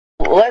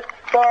Let's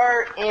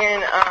start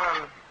in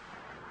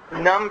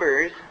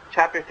Numbers,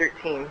 chapter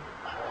 13.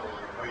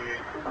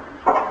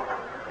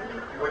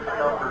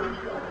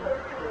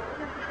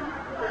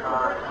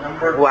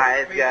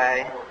 Wise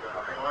guy.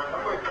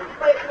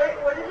 Wait,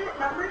 what is it?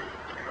 Numbers?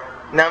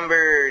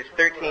 Numbers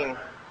 13.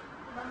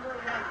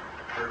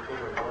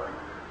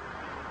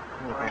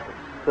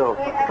 So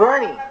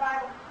funny.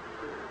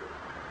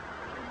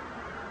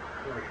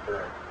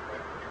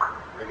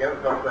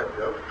 Again, talk about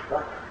jokes.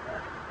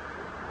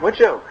 What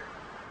joke?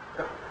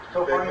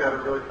 So funny. You have a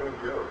really funny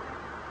joke.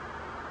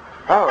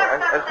 Oh,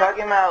 I was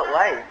talking about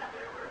life.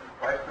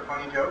 Life's a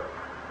funny joke?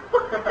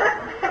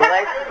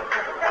 Life.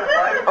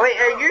 Oh wait,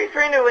 are you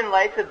referring to when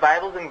Life said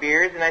Bibles and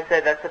beers, and I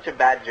said that's such a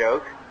bad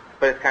joke,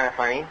 but it's kind of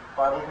funny?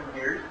 Bibles and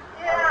beers?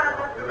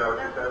 Yeah. Is that what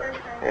you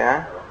said?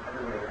 Yeah.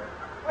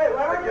 Wait,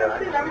 what were those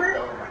two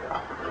numbers?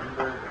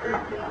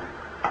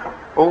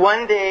 Well,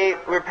 one day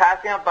we're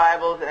passing out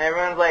Bibles, and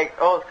everyone's like,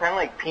 "Oh, it's kind of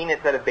like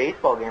peanuts at a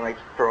baseball game, like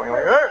just throwing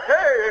like,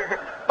 hey,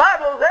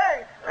 Bibles,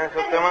 hey!" And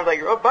so someone's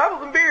like, "Oh,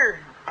 Bibles and beer."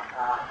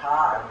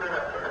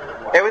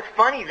 It was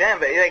funny then,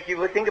 but like you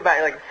would think about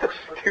it, like such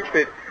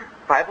stupid.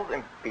 Bibles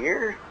and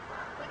beer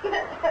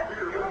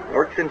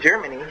works in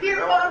Germany. They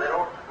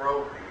don't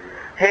throw beer.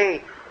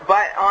 Hey,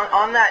 but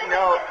on that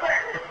note,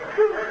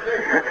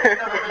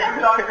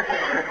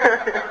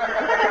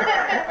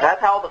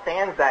 that's how all the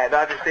fans die at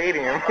Dodger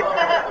Stadium.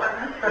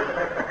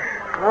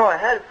 Oh, my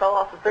head fell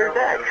off the third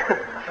deck.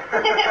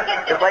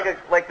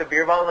 It's like the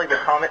beer bottles, like the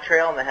Comet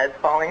Trail, and the head's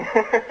falling,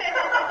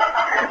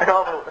 and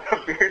all the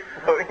beer's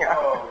floating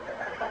out.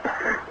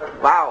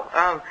 Wow.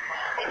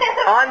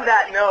 On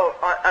that note,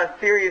 on a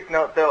serious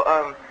note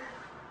though,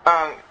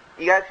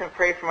 you guys can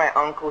pray for my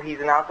uncle. He's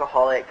an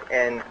alcoholic,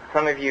 and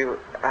some of you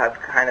have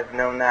kind of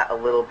known that a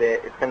little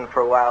bit. It's been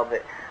for a while,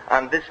 but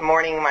this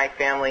morning my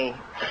family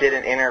did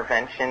an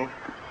intervention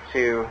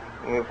to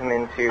move him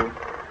into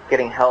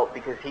getting help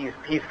because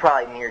he's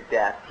probably near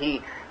death.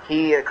 He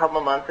a couple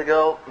of months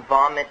ago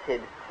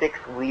vomited 6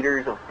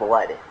 liters of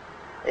blood.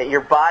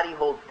 Your body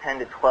holds 10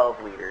 to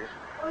 12 liters.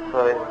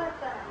 So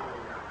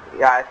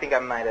yeah, I think I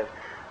might have.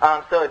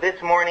 So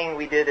this morning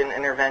we did an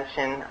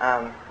intervention,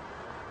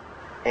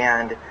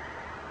 and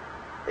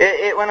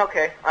it went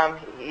okay.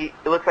 It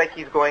looks like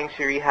he's going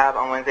to rehab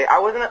on Wednesday. I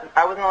wasn't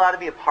allowed to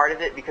be a part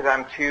of it because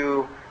I'm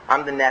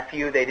the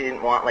nephew. They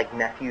didn't want like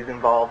nephews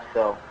involved,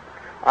 so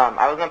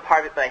I wasn't a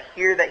part of it. But I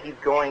hear that he's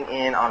going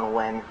in on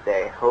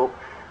Wednesday.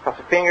 Cross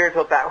your fingers,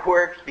 hope that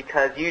works,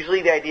 because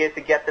usually the idea is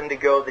to get them to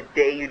go the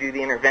day you do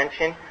the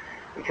intervention,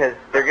 because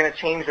they're going to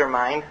change their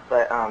mind,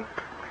 but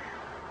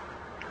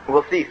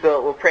we'll see.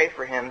 So we'll pray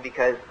for him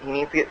because he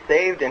needs to get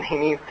saved and he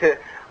needs to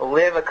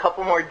live a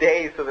couple more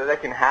days so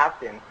that can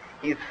happen.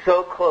 He's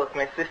so close.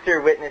 My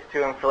sister witnessed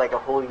to him for like a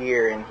whole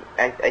year, and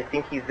I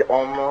think he's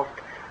almost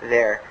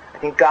there. I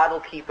think God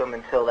will keep him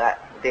until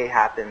that day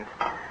happens.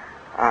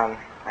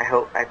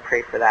 I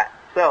pray for that.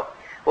 So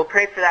we'll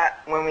pray for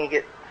that when we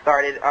get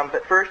started.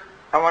 But first,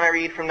 I want to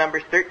read from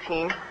Numbers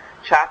 13,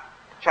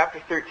 chapter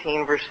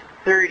 13, verse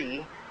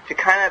 30, to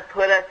kind of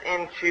put us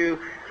into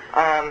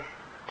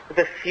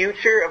the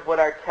future of what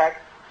our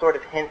text sort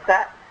of hints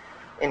at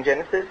in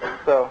Genesis.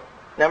 So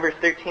Numbers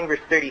 13,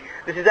 verse 30.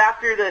 This is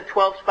after the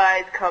 12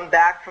 spies come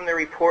back from the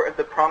report of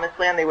the Promised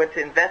Land. They went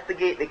to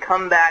investigate. They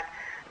come back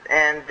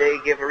and they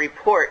give a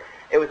report.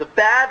 It was a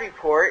bad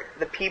report.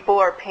 The people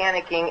are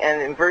panicking.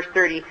 And in verse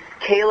 30,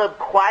 Caleb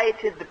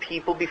quieted the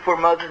people before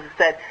Moses and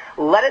said,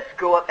 "Let us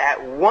go up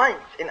at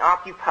once and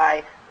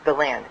occupy the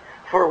land,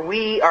 for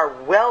we are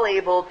well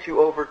able to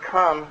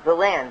overcome the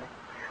land."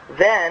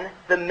 Then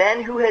the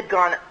men who had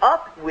gone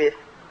up with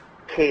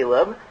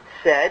Caleb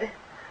said,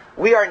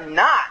 "We are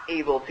not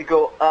able to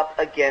go up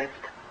against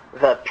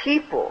the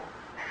people,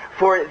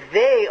 for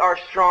they are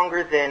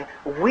stronger than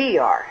we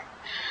are."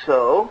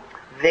 So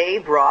they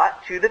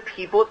brought to the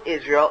people of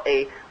Israel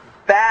a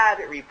bad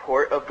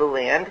report of the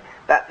land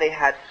that they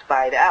had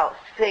spied out,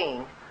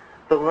 saying,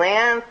 "The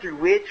land through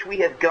which we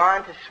have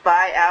gone to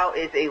spy out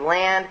is a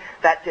land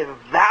that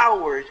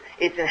devours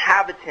its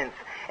inhabitants,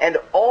 and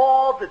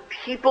all the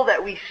people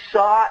that we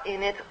saw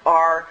in it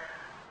are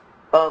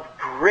of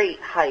great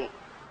height."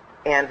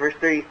 And verse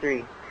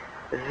 33,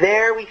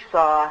 "There we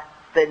saw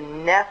the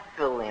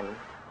Nephilim,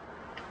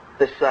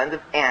 the sons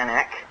of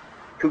Anak,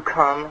 who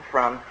come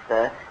from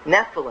the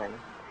Nephilim.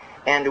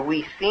 And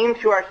we seemed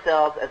to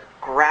ourselves as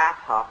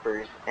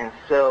grasshoppers, and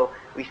so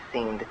we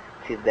seemed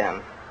to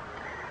them."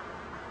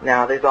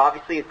 Now, there's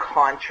obviously a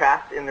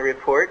contrast in the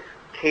reports.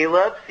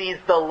 Caleb sees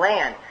the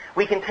land.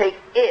 We can take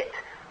it.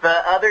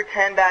 The other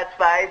 10 bad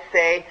spies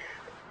say,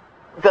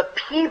 the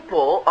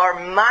people are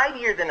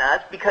mightier than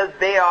us because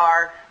they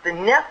are the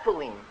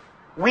Nephilim.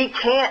 We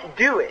can't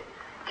do it.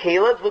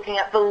 Caleb's looking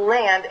at the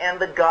land and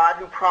the God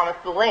who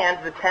promised the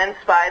land. The 10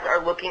 spies are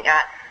looking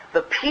at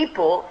the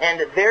people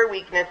and their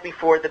weakness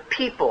before the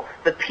people.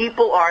 The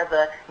people are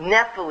the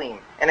Nephilim.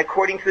 And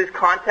according to this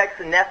context,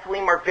 the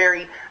Nephilim are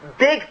very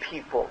big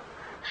people.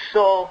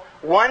 So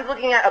one's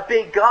looking at a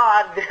big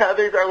God, the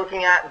others are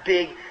looking at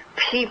big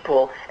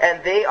people,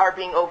 and they are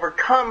being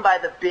overcome by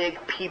the big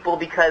people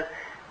because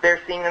they're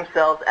seeing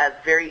themselves as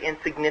very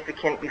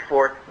insignificant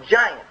before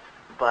giants.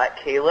 But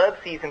Caleb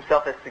sees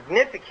himself as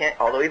significant,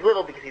 although he's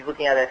little, because he's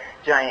looking at a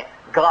giant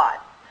God.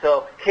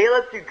 So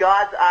Caleb through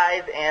God's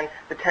eyes and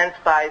the 10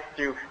 spies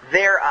through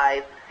their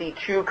eyes see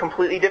two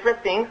completely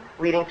different things,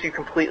 leading to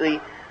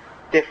completely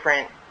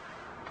different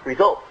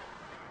results.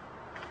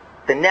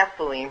 The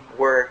Nephilim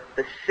were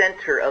the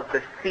center of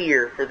the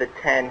fear for the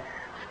 10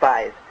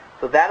 spies.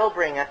 So that'll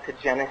bring us to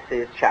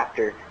Genesis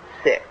chapter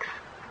 6.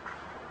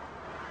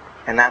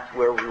 And that's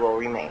where we will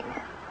remain.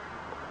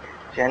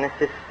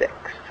 Genesis 6.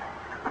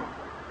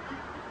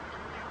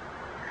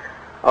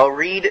 I'll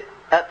read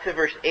up to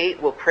verse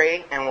 8, we'll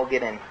pray, and we'll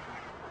get in.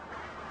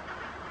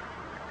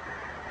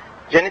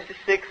 Genesis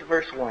 6,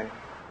 verse 1.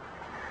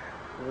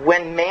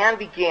 When man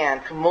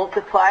began to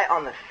multiply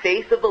on the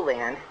face of the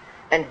land,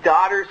 and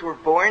daughters were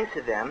born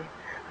to them,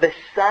 the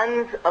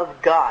sons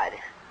of God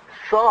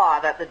saw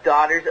that the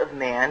daughters of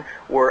man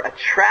were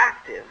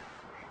attractive,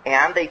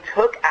 and they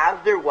took as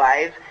their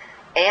wives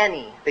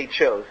any they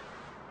chose.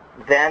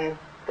 Then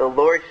the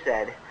Lord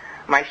said,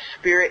 My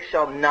spirit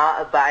shall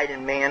not abide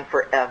in man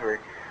forever,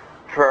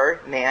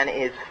 for man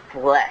is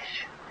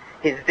flesh.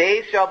 His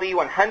days shall be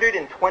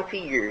 120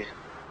 years.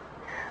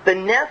 The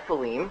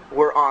Nephilim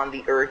were on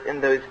the earth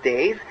in those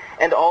days,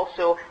 and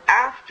also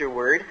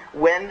afterward,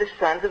 when the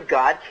sons of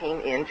God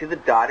came in to the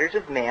daughters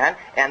of man,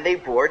 and they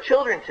bore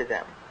children to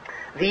them.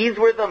 These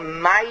were the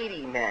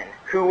mighty men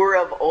who were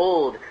of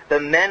old, the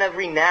men of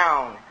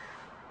renown.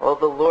 Well,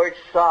 the Lord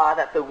saw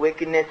that the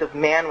wickedness of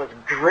man was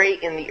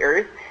great in the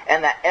earth,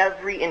 and that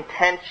every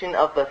intention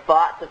of the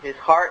thoughts of his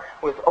heart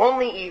was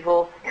only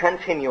evil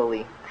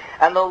continually.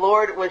 And the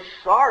Lord was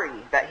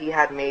sorry that he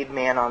had made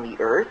man on the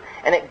earth,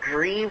 and it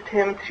grieved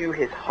him to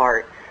his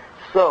heart.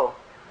 So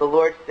the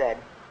Lord said,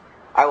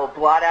 I will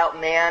blot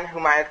out man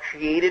whom I have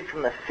created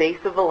from the face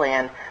of the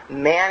land,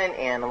 man and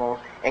animals,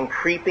 and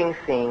creeping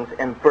things,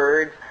 and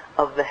birds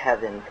of the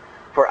heavens,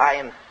 for I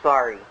am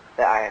sorry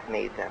that I have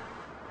made them.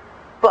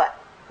 But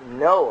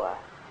Noah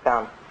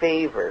found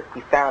favor,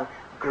 he found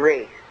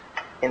grace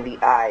in the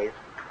eyes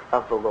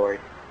of the Lord.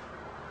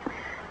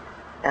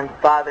 And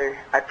Father,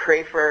 I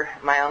pray for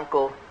my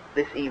uncle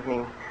this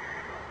evening,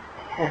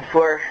 and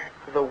for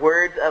the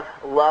words of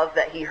love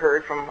that he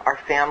heard from our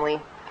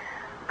family.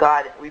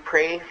 God, we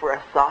pray for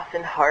a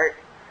softened heart,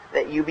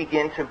 that you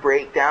begin to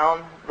break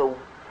down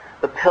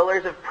the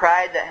pillars of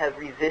pride that have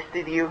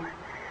resisted you,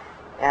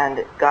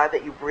 and God,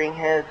 that you bring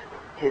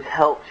his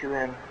help to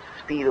him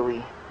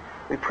speedily.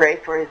 We pray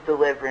for his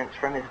deliverance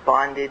from his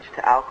bondage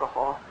to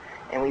alcohol,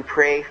 and we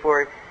pray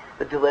for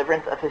the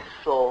deliverance of his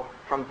soul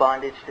from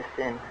bondage to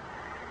sin.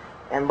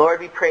 And Lord,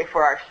 we pray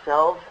for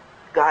ourselves.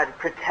 God,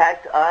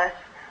 protect us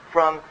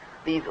from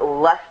these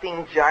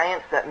lusting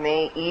giants that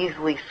may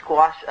easily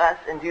squash us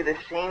and do the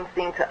same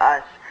thing to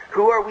us.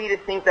 Who are we to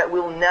think that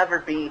we'll never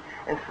be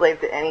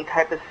enslaved to any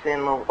type of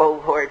sin,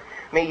 oh Lord?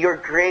 May your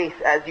grace,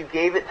 as you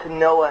gave it to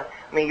Noah,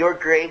 may your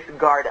grace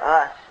guard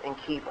us and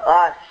keep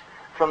us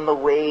from the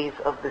ways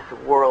of this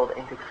world,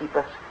 and to keep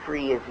us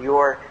free as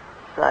your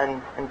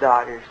sons and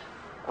daughters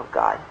of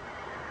God.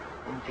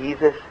 In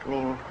Jesus'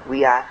 name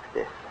we ask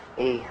this.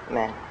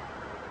 Amen.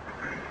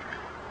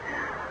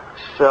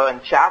 So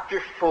in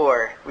chapter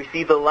 4, we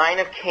see the line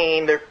of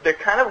Cain. They're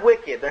kind of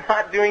wicked. They're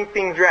not doing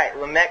things right.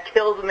 Lamech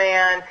kills a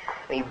man,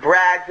 and he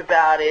brags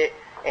about it,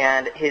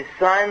 and his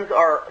sons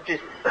are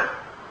just,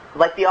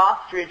 like the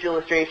ostrich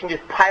illustration,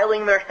 just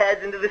piling their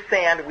heads into the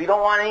sand. We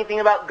don't want anything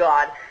about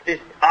God.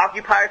 Just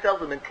occupy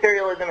ourselves with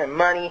materialism and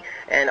money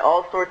and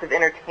all sorts of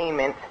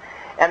entertainment.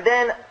 And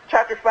then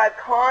chapter 5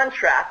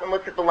 contrasts and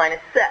looks at the line of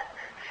Seth.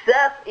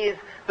 Seth is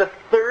the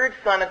third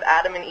son of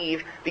Adam and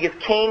Eve, because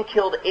Cain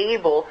killed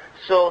Abel,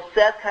 so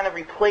Seth kind of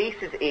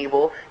replaces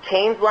Abel.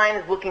 Cain's line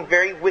is looking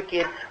very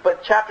wicked,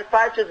 but chapter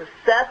 5 shows a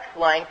Seth's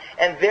line,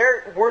 and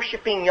they're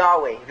worshiping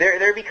Yahweh.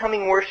 They're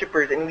becoming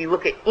worshipers, and we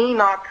look at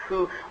Enoch,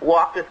 who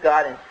walked with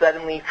God and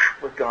suddenly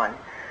was gone.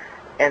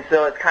 And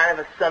so it's kind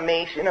of a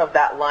summation of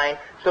that line.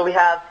 So we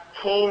have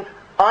Cain's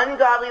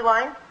ungodly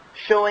line,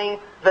 showing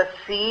the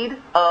seed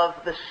of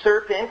the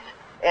serpent,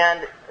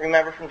 and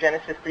remember from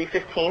Genesis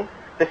 3:15,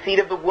 the seed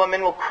of the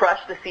woman will crush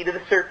the seed of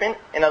the serpent.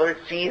 In other words,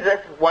 Jesus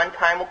one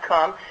time will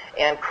come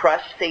and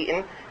crush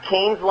Satan.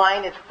 Cain's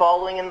line is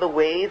following in the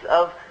ways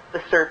of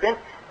the serpent,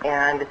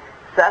 and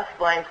Seth's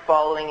line is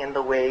following in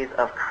the ways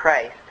of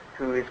Christ,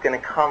 who is going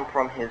to come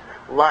from his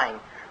line.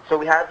 So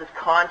we have this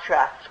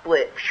contrast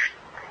split,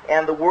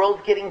 and the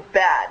world's getting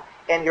bad.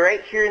 And you're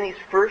right here in these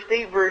first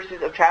 8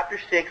 verses of chapter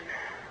 6,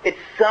 it's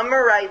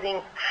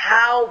summarizing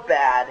how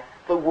bad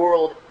the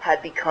world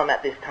had become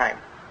at this time.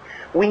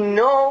 We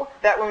know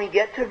that when we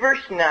get to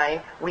verse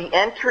 9, we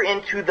enter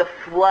into the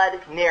flood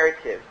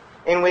narrative,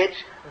 in which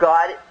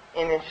God,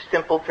 in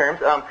simple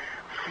terms,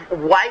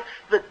 wipes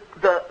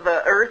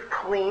the earth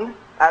clean,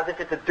 as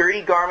if it's a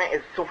dirty garment,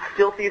 it's so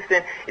filthy as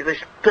sin. It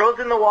just throws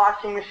it in the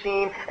washing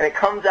machine, and it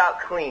comes out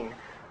clean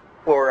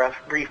for a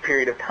brief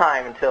period of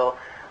time until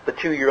the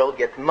 2-year-old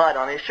gets mud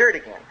on his shirt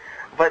again.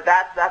 But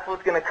that's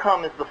what's going to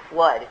come is the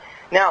flood.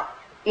 Now,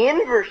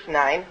 in verse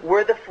 9,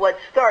 where the flood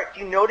starts,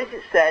 you notice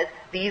it says,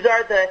 these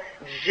are the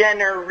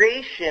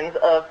generations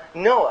of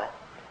Noah.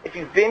 If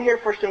you've been here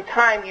for some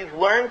time, you've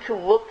learned to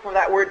look for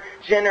that word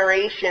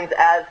generations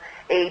as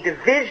a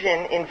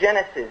division in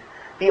Genesis.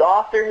 The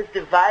author has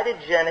divided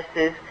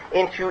Genesis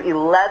into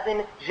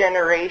 11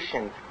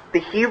 generations. The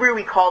Hebrew,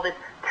 we call this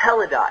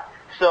teledot.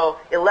 So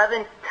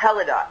 11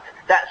 teledots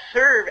that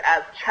serve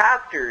as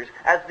chapters,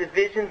 as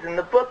divisions in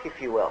the book,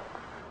 if you will.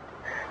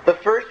 The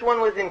first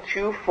one was in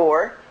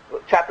 2:4.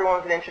 Chapter 1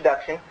 was an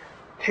introduction.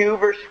 2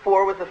 verse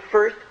 4 was the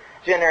first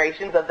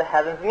generations of the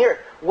heavens and the earth.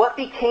 What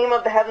became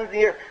of the heavens and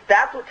the earth?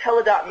 That's what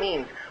teledot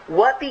means.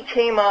 What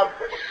became of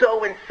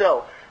so and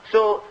so.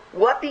 So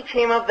what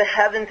became of the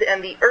heavens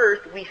and the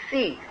earth we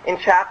see. In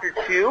chapter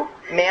 2,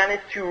 man is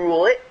to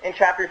rule it. In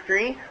chapter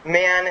 3,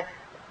 man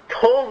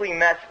totally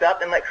messed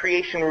up and let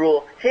creation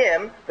rule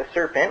him, the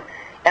serpent.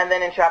 And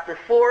then in chapter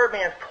 4,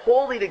 man's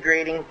totally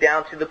degrading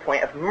down to the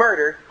point of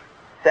murder.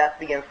 Seth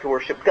begins to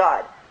worship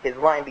God. His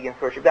line begins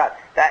to worship God.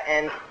 That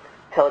ends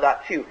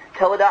teledot 2.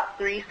 Teledot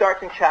 3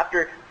 starts in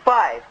chapter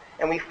 5.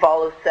 And we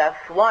follow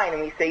Seth's line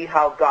and we say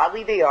how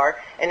godly they are.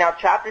 And now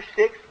chapter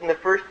 6, in the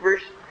first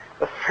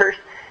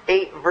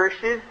 8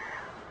 verses,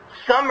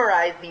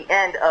 summarize the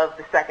end of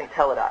the second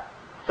teledot.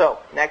 So,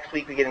 next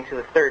week we get into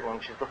the third one,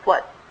 which is the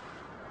flood.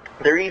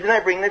 The reason I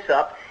bring this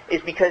up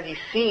is because you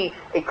see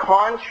a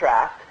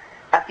contrast.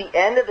 At the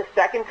end of the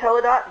second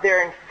teledot,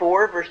 there in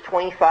 4 verse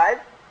 25,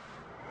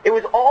 it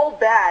was all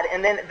bad,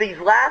 and then these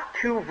last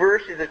 2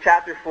 verses of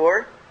chapter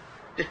 4,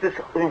 just this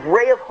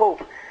ray of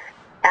hope.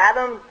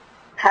 Adam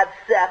had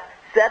Seth,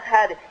 Seth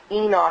had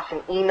Enosh,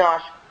 and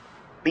Enosh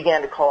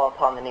began to call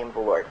upon the name of the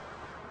Lord.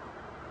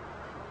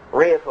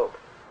 Ray of hope.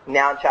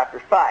 Now in chapter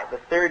 5, the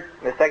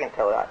second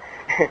teledot,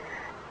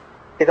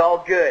 it's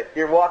all good.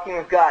 You're walking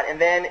with God. And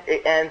then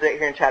it ends right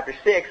here in chapter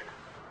 6,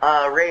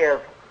 a ray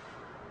of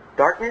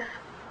darkness.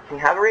 Can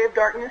you have a ray of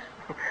darkness?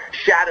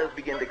 Shadows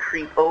begin to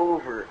creep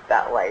over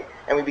that light.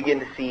 And we begin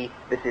to see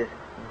this is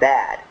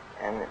bad.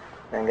 And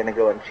I'm going to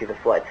go into the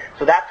flood.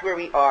 So that's where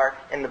we are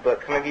in the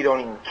book. Some of you don't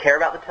even care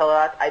about the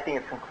teledots. I think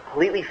it's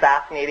completely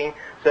fascinating.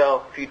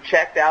 So if you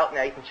checked out,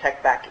 now you can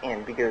check back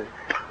in because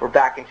we're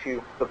back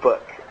into the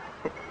book.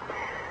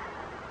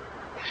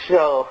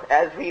 So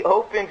as we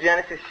open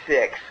Genesis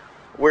 6,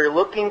 we're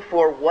looking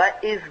for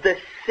what is the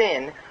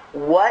sin,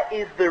 what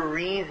is the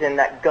reason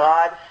that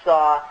God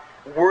saw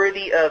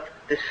worthy of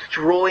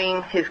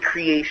destroying His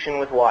creation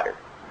with water.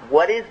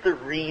 What is the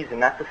reason?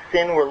 That's the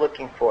sin we're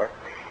looking for.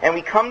 And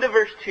we come to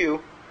verse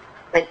 2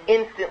 and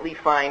instantly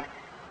find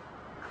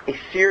a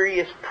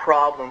serious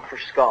problem for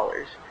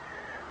scholars.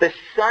 The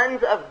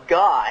sons of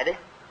God,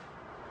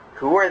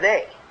 who are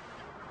they?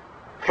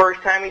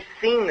 First time we've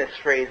seen this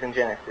phrase in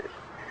Genesis.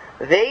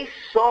 They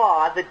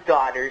saw the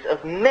daughters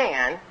of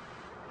man,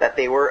 that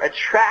they were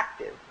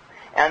attractive,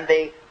 and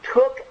they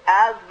took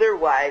as their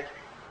wives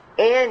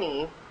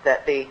any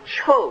that they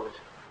chose.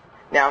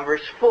 Now in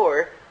verse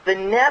 4, the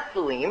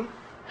Nephilim,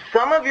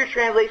 some of your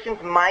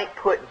translations might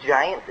put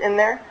giants in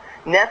there.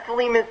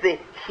 Nephilim is the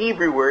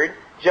Hebrew word.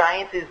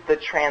 Giants is the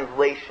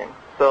translation.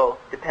 So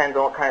depends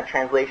on what kind of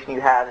translation you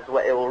have is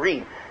what it will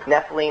read.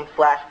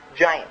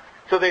 Nephilim/giants.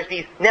 So there's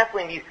these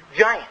Nephilim, these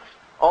giants,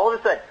 all of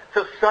a sudden.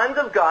 So sons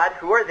of God,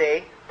 who are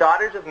they?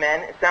 Daughters of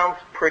men. It sounds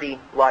pretty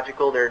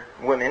logical. They're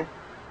women.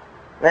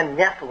 Then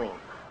Nephilim.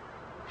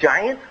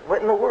 Giants?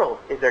 What in the world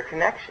is their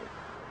connection?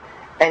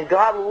 And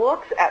God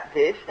looks at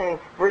this, and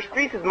verse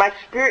 3 says, "My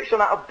spirit shall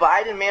not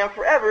abide in man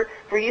forever,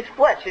 for he is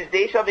flesh. His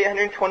days shall be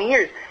 120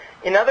 years.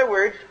 In other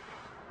words,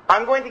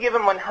 I'm going to give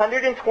him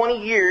 120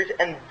 years,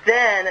 and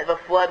then the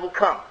flood will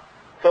come.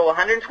 So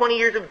 120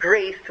 years of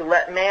grace to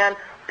let man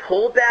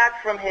pull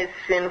back from his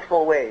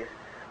sinful ways.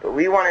 But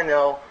we want to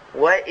know,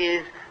 what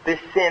is the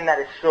sin that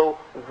is so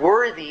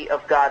worthy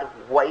of God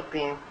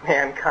wiping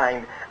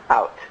mankind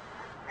out?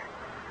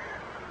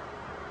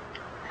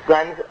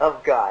 Sons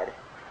of God.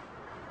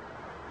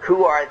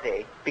 Who are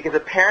they? Because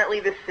apparently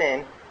the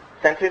sin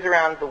centers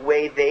around the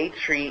way they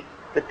treat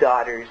the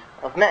daughters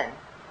of men.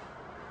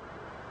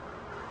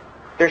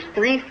 There's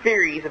 3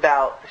 theories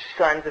about the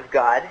sons of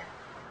God,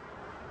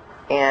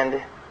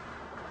 and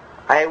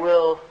I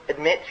will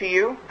admit to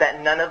you that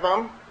none of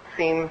them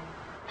seem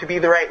to be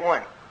the right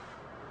one.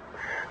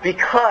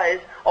 Because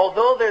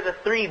although they're the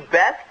 3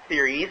 best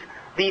theories,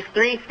 these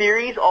 3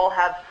 theories all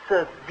have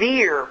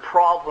severe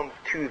problems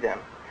to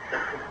them.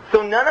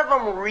 So none of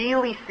them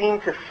really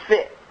seem to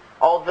fit.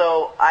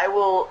 Although I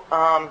will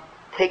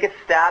take a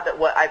stab at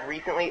what I've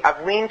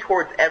leaned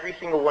towards every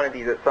single one of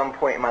these at some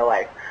point in my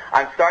life.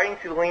 I'm starting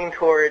to lean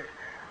towards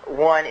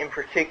one in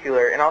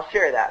particular, and I'll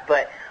share that.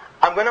 But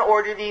I'm going to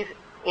order these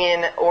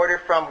in order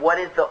from what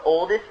is the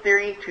oldest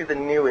theory to the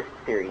newest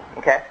theory,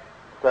 okay?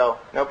 So,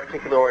 no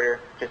particular order,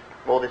 just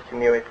oldest to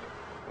newest,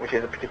 which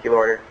is a particular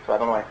order, so I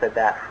don't know why I said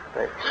that.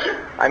 But,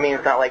 I mean,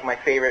 it's not like my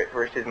favorite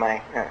versus my...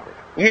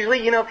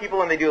 Usually, people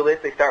when they do a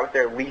list, they start with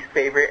their least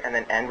favorite and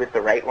then end with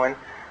the right one.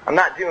 I'm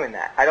not doing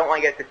that. I don't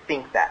want you guys to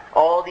think that.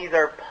 All these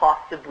are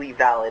possibly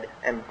valid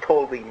and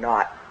totally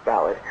not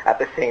valid at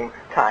the same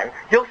time.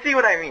 You'll see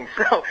what I mean.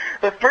 So,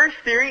 the first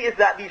theory is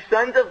that these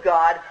sons of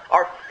God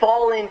are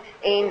fallen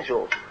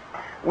angels.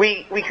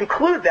 We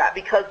conclude that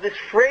because this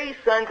phrase,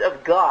 sons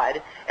of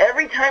God,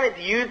 every time it's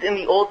used in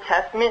the Old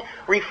Testament,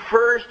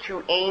 refers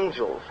to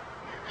angels.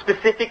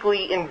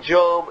 Specifically in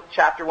Job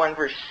chapter 1,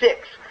 verse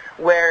 6,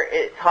 where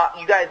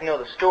you guys know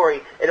the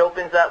story. It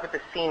opens up with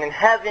the scene in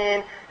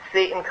heaven.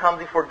 Satan comes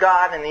before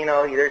God, and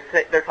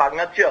they're talking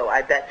about Job.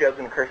 I bet Job's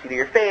going to curse you to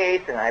your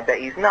face, and I bet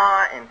he's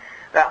not, and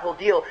that whole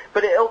deal.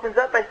 But it opens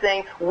up by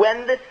saying,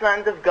 when the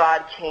sons of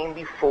God came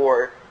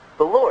before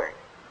the Lord.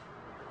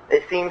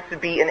 It seems to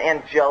be an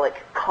angelic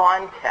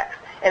context.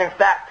 And in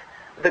fact,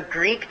 the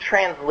Greek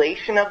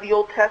translation of the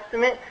Old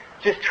Testament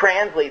just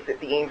translates it,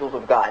 the angels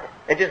of God.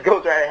 It just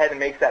goes right ahead and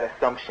makes that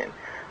assumption.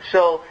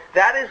 So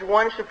that is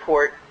one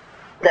support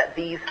that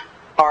these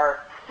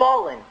are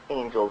fallen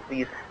angels,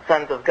 these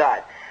sons of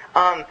God.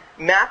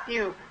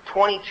 Matthew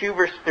 22,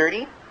 verse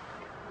 30.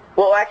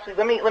 Well, actually,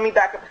 let me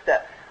back up a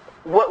step.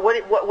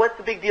 What's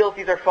the big deal if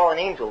these are fallen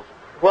angels?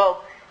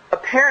 Well,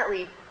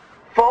 apparently,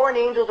 fallen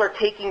angels are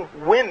taking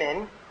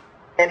women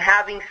and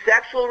having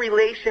sexual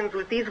relations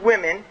with these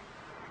women,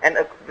 and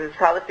this is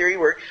how the theory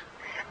works,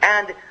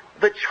 and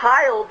the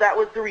child that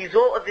was the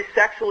result of this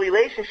sexual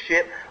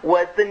relationship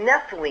was the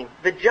Nephilim,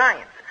 the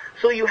giants.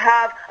 So you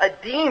have a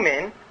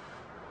demon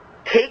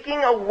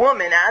taking a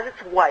woman as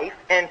its wife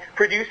and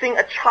producing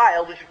a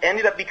child, which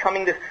ended up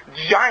becoming this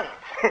giant.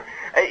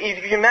 You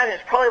can imagine,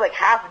 it's probably like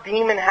half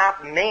demon,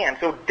 half man.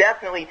 So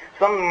definitely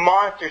some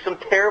monster, some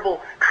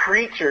terrible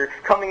creature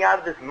coming out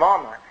of this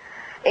mama.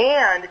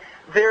 And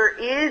there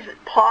is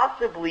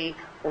possibly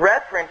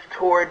reference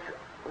towards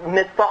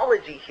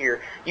mythology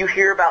here. You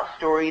hear about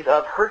stories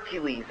of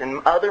Hercules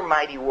and other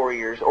mighty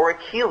warriors, or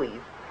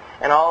Achilles,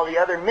 and all the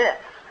other myths.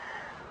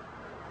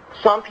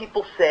 Some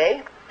people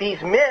say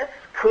these myths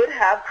could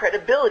have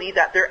credibility,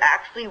 that there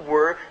actually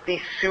were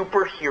these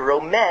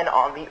superhero men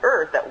on the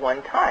earth at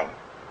one time.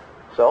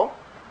 So,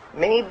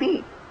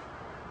 maybe.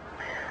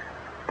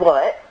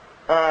 But,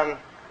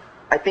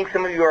 I think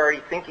some of you are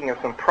already thinking of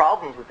some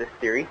problems with this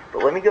theory,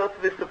 but let me go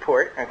through the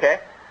support, okay?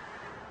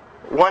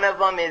 One of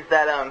them is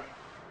that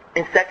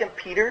in 2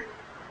 Peter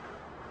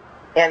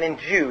and in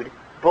Jude,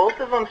 both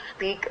of them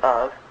speak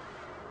of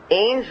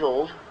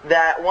angels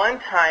that at one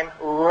time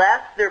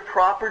left their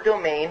proper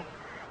domain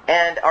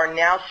and are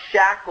now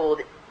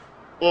shackled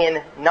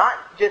in not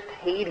just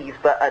Hades,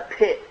 but a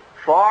pit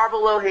far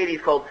below Hades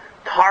called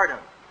Tartarum,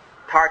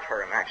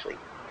 actually.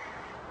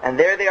 And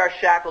there they are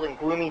shackled in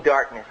gloomy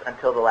darkness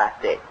until the last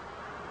day.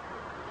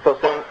 So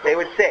they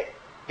would say,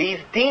 these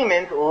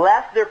demons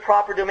left their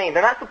proper domain.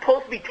 They're not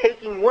supposed to be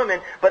taking women,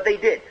 but they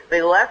did.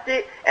 They left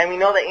it, and we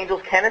know that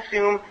angels can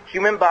assume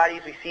human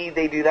bodies. We see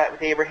they do that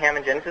with Abraham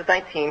in Genesis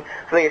 19.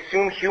 So they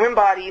assume human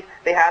bodies.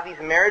 They have these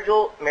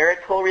marital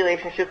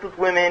relationships with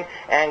women,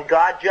 and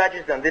God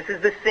judges them. This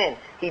is the sin.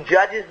 He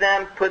judges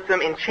them, puts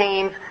them in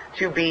chains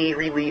to be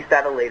released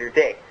at a later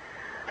day.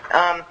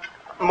 I'm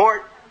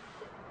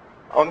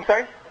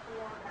sorry?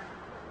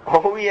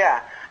 Oh,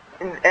 yeah.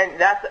 And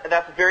that's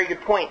a very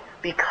good point,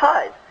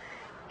 because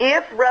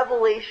if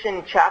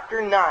Revelation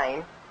chapter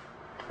 9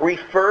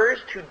 refers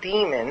to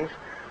demons,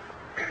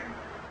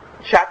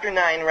 chapter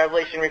 9,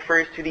 Revelation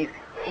refers to these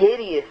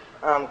hideous,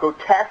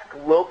 grotesque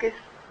locust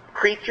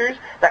creatures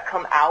that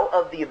come out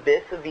of the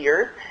abyss of the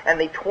earth, and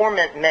they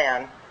torment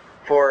man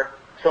for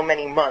so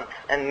many months,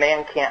 and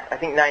man can't, I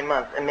think 9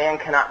 months, and man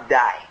cannot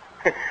die.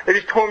 They're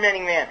just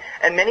tormenting man.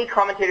 And many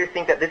commentators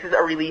think that this is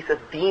a release of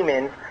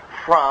demons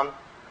from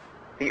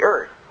the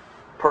earth.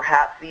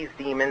 Perhaps these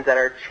demons that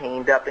are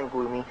chained up in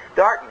gloomy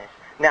darkness.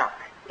 Now,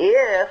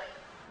 if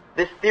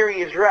this theory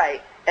is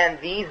right, and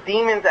these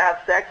demons that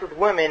have sex with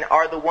women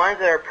are the ones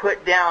that are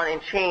put down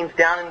in chains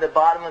down in the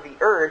bottom of the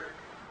earth,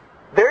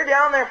 they're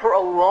down there for a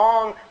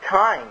long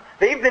time.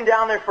 They've been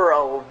down there for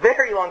a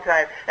very long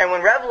time. And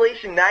when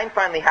Revelation 9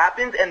 finally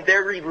happens and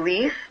they're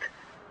released,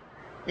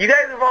 you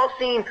guys have all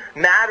seen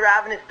mad,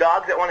 ravenous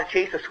dogs that want to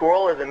chase a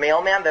squirrel or the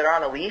mailman that are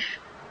on a leash?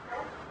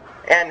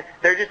 And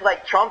they're just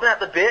like chomping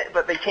at the bit,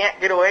 but they can't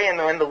get away, and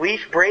when the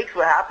leash breaks,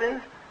 what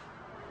happens?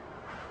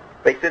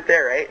 They sit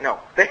there, right? No.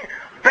 They,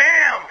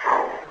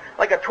 bam!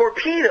 Like a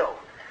torpedo.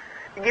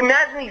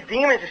 Imagine these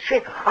demons just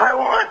saying, I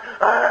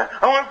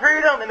want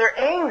freedom, and they're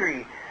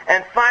angry.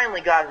 And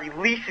finally God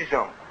releases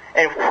them.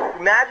 And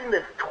imagine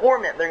the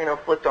torment they're going to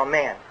inflict on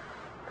man.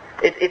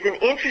 It's an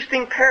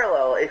interesting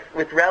parallel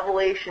with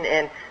Revelation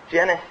and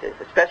Genesis,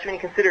 especially when you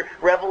consider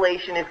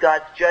Revelation is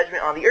God's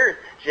judgment on the earth.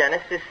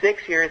 Genesis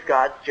 6 here is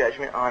God's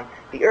judgment on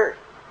the earth.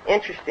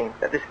 Interesting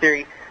that this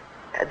theory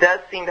does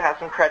seem to have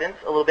some credence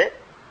a little bit.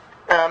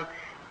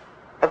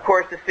 Of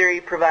course, this theory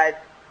provides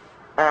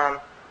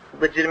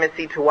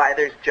legitimacy to why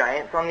there's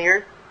giants on the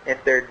earth.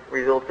 If they're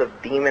results of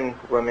demon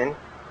women,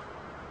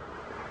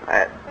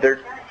 their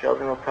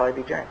children will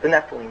probably be giants. The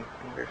Nephilim,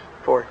 in verse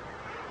 4.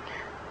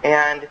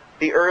 And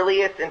the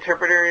earliest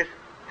interpreters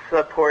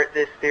support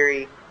this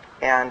theory,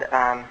 and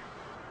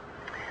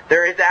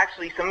there is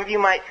actually, some of you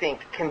might think,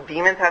 can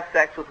demons have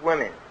sex with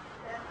women?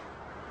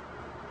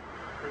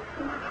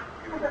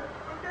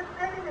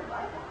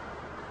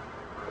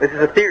 This is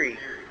a theory.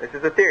 This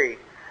is a theory.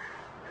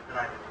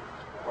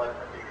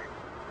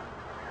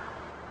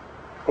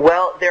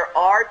 Well, there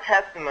are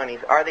testimonies.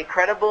 Are they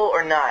credible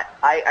or not?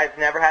 I've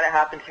never had it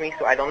happen to me,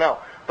 so I don't know.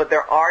 But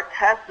there are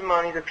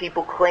testimonies of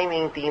people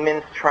claiming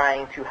demons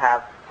trying to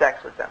have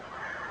sex with them.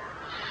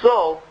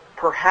 So,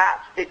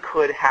 perhaps it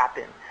could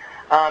happen.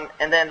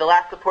 And then the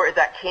last support is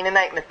that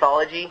Canaanite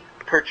mythology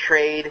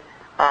portrayed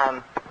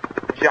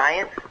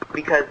giants,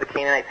 because the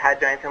Canaanites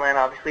had giants in land,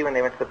 obviously. When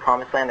they went to the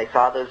Promised Land, they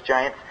saw those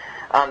giants.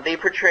 They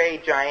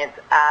portray giants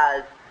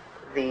as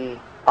the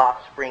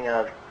offspring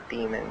of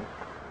demons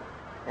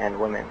and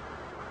women.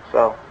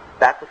 So,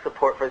 that's the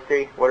support for the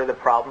theory. What are the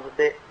problems with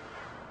it?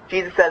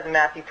 Jesus says in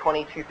Matthew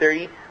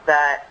 22:30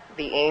 that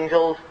the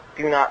angels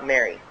do not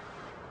marry.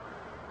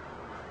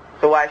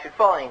 So why should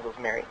fallen angels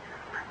marry?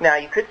 Now,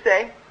 you could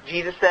say,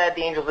 Jesus said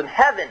the angels in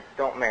heaven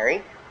don't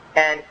marry,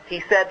 and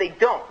he said they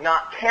don't,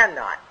 not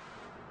cannot.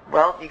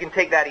 Well, you can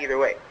take that either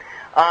way.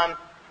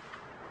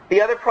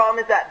 The other problem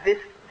is that this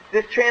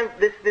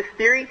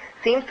theory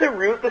seems to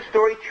root the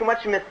story too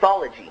much in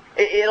mythology.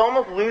 It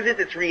almost loses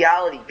its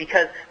reality,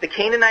 because the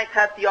Canaanites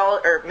had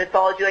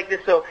mythology like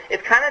this, so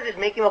it's kind of just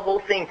making the whole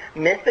thing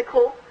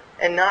mythical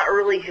and not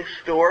really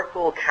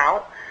historical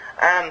account.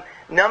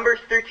 Numbers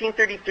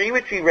 13:33,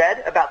 which we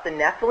read about the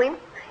Nephilim,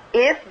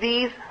 if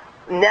these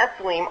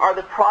Nephilim are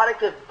the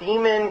product of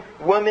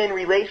demon-woman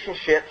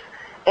relationships,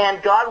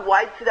 and God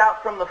wipes it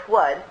out from the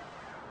flood,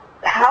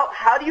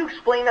 how do you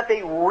explain that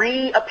they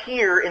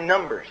reappear in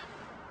Numbers?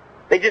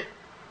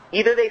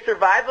 Either they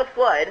survive the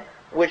flood,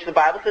 which the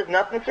Bible says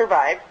nothing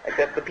survived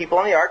except the people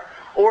on the ark,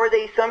 or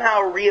they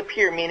somehow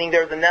reappear, meaning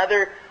there's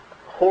another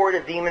horde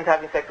of demons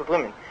having sex with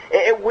women.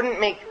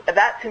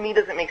 That to me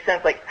doesn't make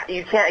sense. Like,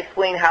 you can't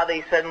explain how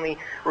they suddenly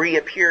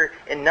reappear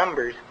in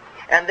Numbers.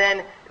 And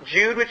then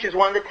Jude, which is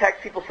one of the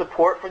texts people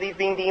support for these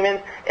being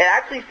demons, it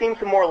actually seems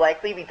to more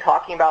likely be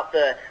talking about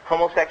the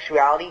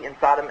homosexuality in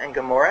Sodom and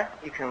Gomorrah.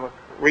 You can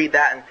read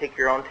that and take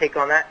your own take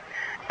on that.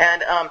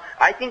 And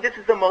I think this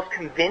is the most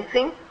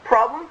convincing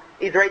problem,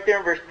 is right there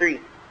in verse 3.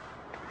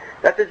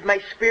 That says, "My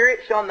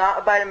spirit shall not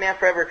abide in man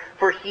forever,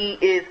 for he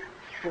is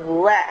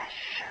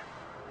flesh."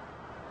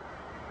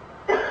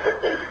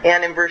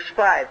 And in verse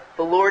 5,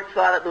 "The Lord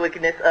saw that the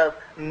wickedness of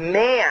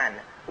man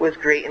was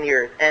great in the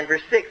earth." And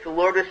verse 6, "The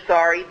Lord was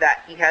sorry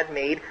that he had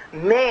made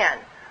man."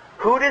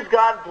 Who does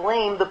God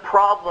blame the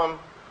problem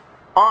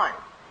on?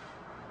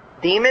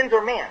 Demons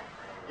or man?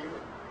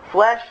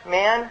 Flesh,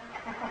 man?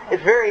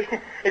 It's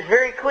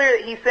very clear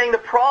that he's saying the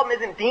problem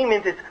isn't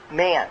demons, it's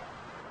man.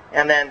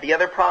 And then the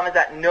other problem is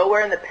that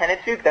nowhere in the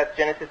Pentateuch, that's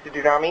Genesis to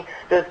Deuteronomy,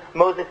 does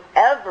Moses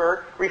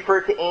ever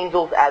refer to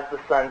angels as the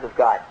sons of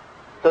God.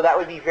 So that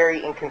would be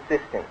very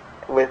inconsistent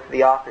with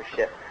the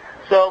authorship.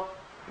 So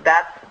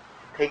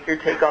take your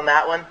take on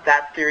that one.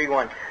 That's theory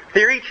 1.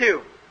 Theory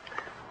 2,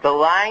 the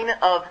line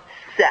of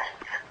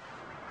Seth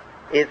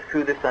is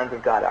who the sons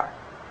of God are.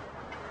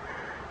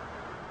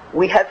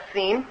 We have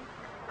seen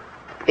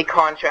a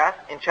contrast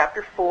in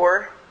chapter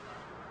 4,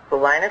 the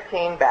line of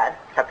Cain, bad.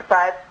 Chapter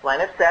 5,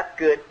 line of Seth,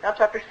 good. Now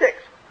chapter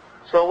 6.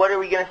 So what are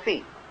we going to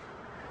see?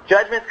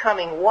 Judgment's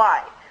coming.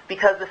 Why?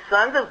 Because the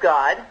sons of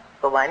God,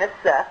 the line of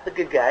Seth, the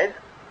good guys,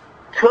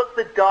 took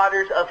the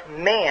daughters of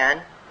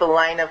man, the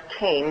line of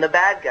Cain, the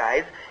bad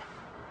guys,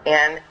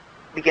 and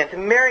began to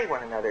marry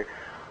one another.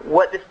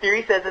 What this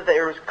theory says is that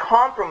there was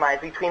compromise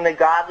between the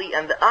godly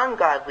and the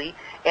ungodly,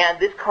 and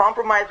this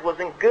compromise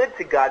wasn't good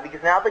to God,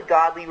 because now the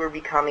godly were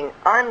becoming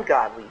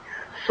ungodly.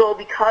 So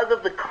because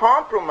of the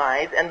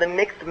compromise and the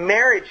mixed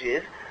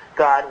marriages,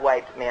 God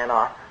wiped man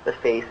off the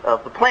face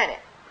of the planet.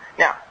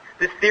 Now,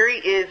 this theory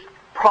is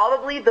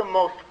probably the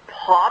most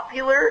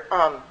popular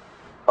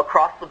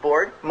across the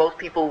board. Most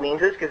people lean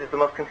to this because it's the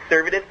most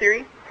conservative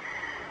theory.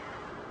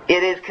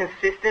 It is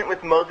consistent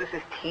with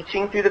Moses'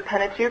 teaching through the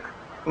Pentateuch.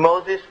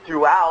 Moses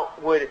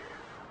throughout would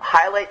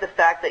highlight the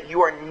fact that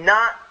you are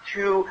not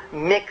to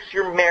mix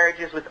your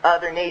marriages with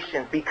other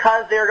nations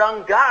because they're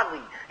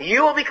ungodly.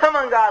 You will become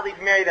ungodly if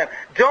you marry them.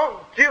 Don't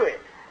do it.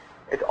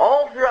 It's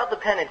all throughout the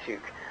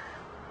Pentateuch.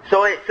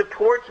 So it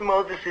supports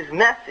Moses'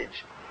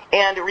 message.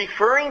 And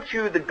referring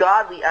to the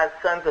godly as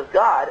sons of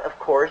God, of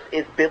course,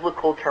 is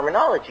biblical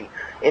terminology.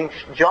 In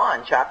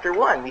John chapter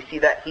 1, we see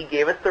that he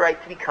gave us the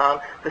right to become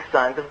the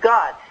sons of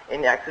God.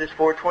 In Exodus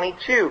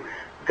 4:22,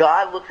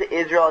 God looks at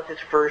Israel as his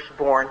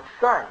firstborn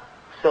son.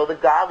 So the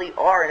godly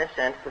are, in a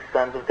sense, the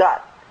sons of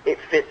God. It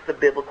fits the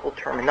biblical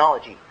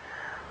terminology.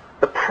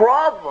 The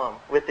problem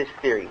with this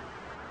theory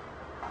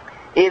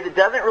is it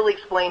doesn't really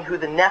explain who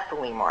the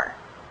Nephilim are.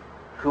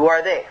 Who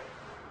are they?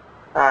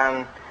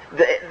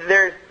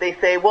 They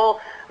say,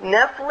 well,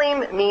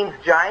 Nephilim means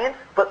giants,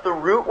 but the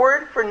root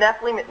word for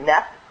Nephilim,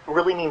 Neph,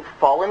 really means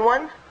fallen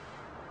ones.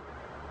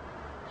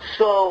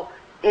 So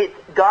it's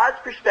God's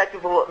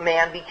perspective of what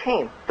man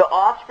became. The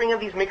offspring of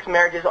these mixed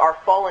marriages are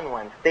fallen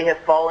ones. They have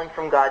fallen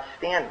from God's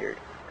standard.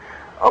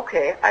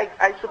 Okay,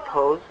 I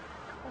suppose.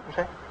 I'm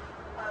sorry?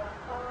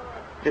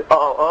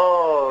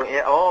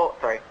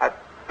 Sorry.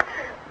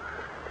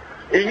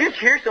 You just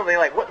hear something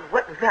like,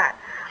 what is that?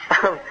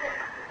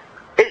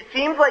 It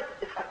seems like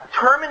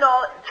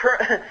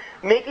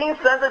making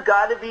sons of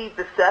God to be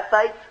the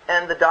Sethites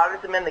and the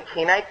daughters of men, the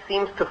Cainites,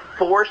 seems to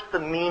force the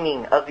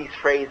meaning of these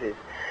phrases.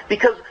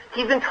 Because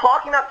he's been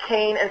talking about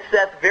Cain and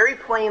Seth very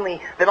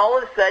plainly, then all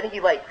of a sudden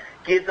he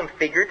gives them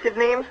figurative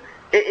names.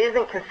 It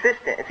isn't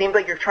consistent. It seems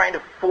like you're trying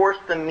to force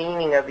the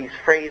meaning of these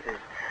phrases.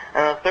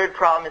 And the third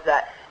problem is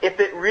that if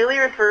it really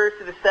refers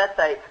to the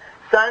Sethites,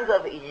 sons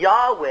of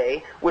Yahweh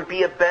would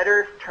be a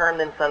better term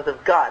than sons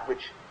of God,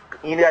 which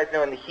you guys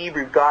know in the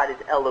Hebrew, God is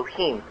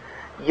Elohim.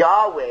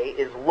 Yahweh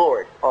is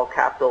Lord, all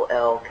capital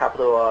L,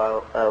 capital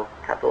O,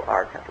 capital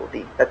R, capital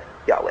D. That's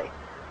Yahweh.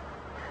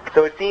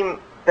 So it seemed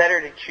better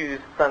to choose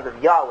sons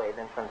of Yahweh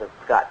than sons of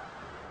God.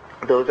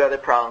 Those are the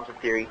problems with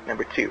theory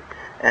number 2.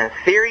 And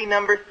theory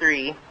number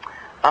 3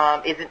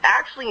 isn't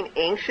actually an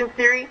ancient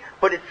theory,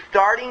 but it's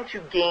starting to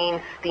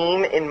gain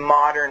steam in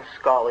modern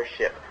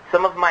scholarship.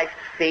 Some of my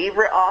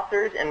favorite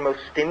authors and most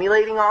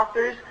stimulating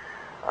authors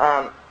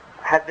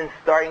have been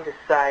starting to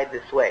side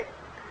this way.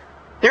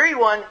 Theory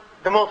 1,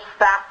 the most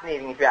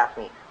fascinating if you ask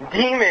me.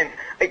 Demons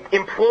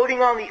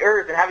imploding on the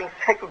earth and having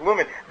sex with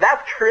women.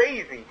 That's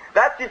crazy.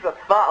 That's just a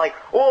thought.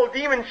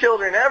 Demon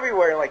children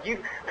everywhere.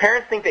 You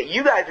parents think that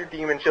you guys are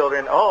demon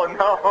children. Oh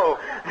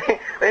no,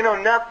 they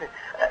know nothing.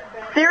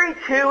 Theory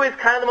 2 is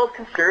kind of the most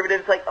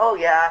conservative. It's oh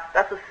yeah,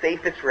 that's the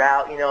safest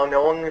route.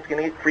 No one is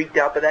going to get freaked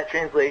out by that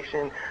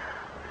translation.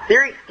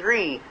 Theory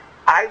 3,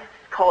 I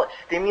call it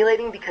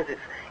stimulating because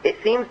it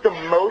seems the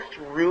most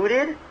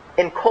rooted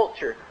in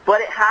culture,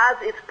 but it has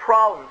its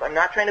problems. I'm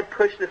not trying to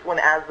push this one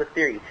as the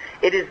theory.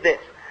 It is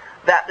this,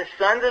 that the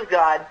sons of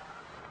God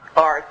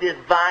are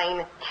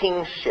divine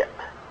kingship.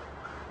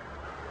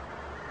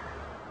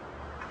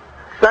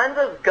 Sons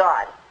of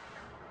God,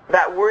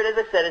 that word, as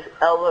I said, is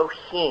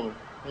Elohim.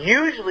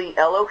 Usually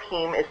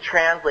Elohim is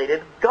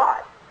translated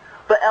God.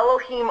 But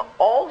Elohim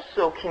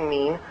also can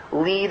mean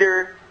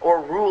leader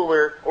or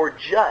ruler or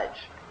judge,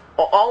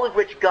 all of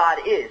which God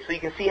is. So you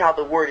can see how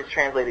the word is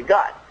translated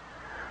God.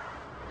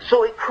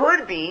 So it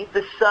could be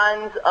the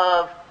sons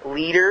of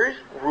leaders,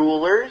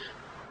 rulers,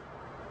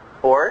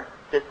 or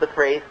just the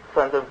phrase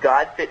sons of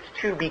God fits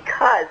too,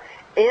 because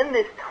in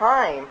this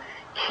time,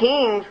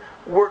 kings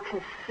were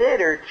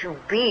considered to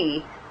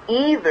be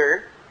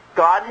either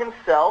God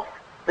himself,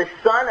 the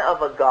son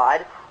of a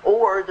god,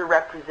 or the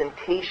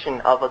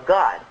representation of a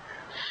god.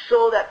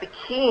 So that the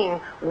king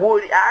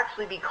would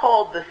actually be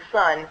called the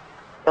son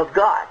of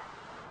God.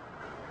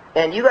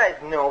 And you guys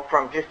know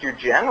from just your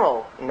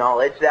general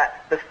knowledge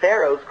that the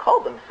pharaohs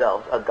called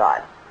themselves a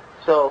god.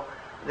 So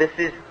this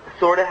is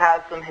sort of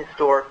has some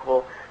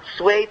historical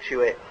sway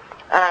to it.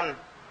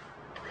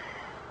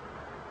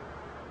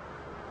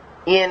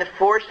 In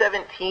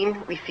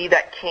 4:17, we see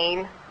that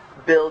Cain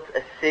builds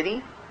a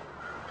city.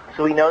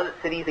 So we know that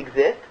cities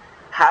exist.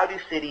 How do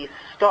cities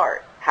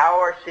start? How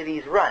are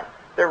cities run?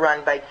 They're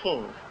run by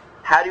kings.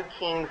 How do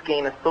kings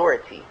gain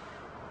authority?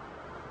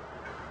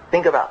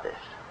 Think about this.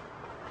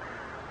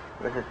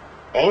 This is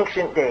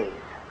ancient days.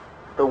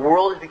 The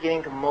world is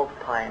beginning to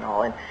multiply and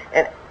all.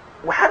 And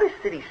how do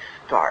cities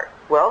start?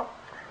 Well,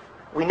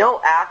 we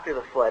know after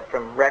the flood,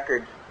 from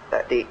records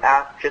that date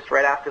just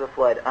right after the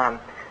flood,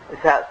 this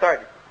is how it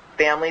started.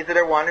 Families that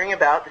are wandering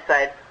about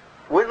decide,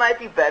 wouldn't life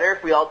be better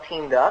if we all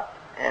teamed up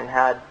and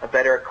had a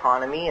better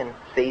economy and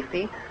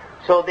safety?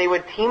 So they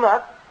would team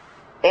up,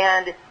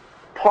 and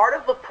part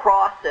of the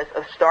process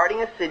of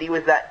starting a city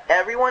was that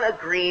everyone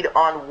agreed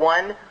on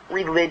one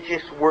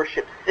religious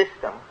worship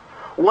system.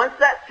 Once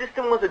that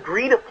system was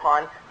agreed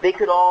upon, they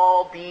could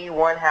all be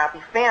one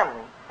happy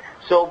family.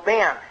 So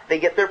bam, they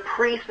get their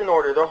priests in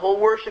order, their whole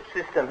worship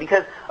system,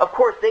 because of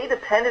course they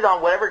depended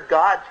on whatever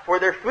gods for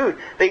their food.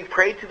 They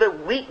prayed to the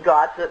wheat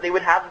god so that they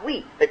would have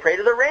wheat. They prayed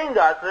to the rain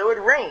god so that it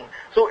would rain.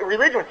 So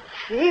religion was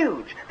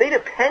huge. They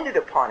depended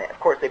upon it. Of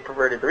course they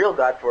perverted the real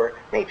God for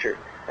nature,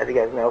 as you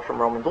guys know from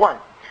Romans 1.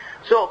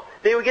 So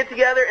they would get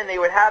together and they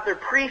would have their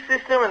priest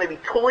system and they'd be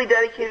totally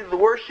dedicated to the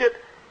worship.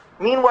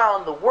 Meanwhile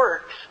in the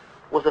works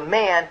was a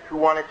man who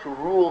wanted to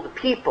rule the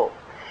people.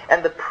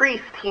 And the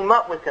priests team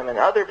up with him and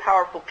other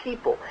powerful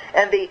people.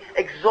 And they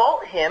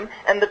exalt him,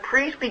 and the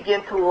priests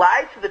begin to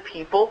lie to the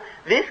people.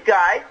 This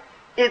guy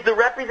is the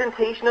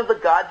representation of the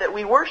God that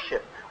we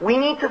worship. We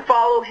need to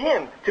follow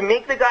him. To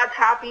make the gods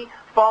happy,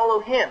 follow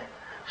him.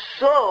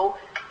 So,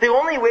 the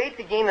only way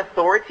to gain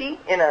authority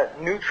in a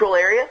neutral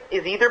area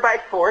is either by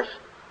force,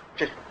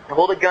 just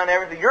hold a gun and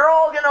everything, you're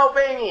all going to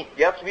obey me.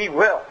 Yes, we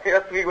will.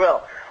 Yes, we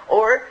will.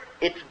 Or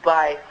it's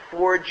by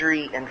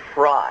forgery and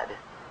fraud.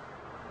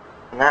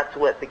 And that's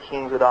what the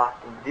kings would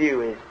often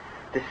do, is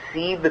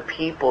deceive the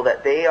people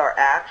that they are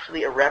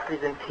actually a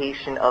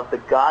representation of the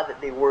God that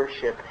they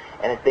worship.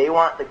 And if they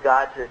want the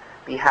God to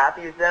be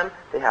happy with them,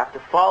 they have to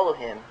follow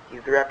him.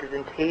 He's the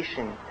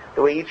representation.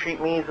 The way you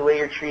treat me is the way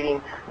you're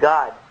treating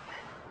God.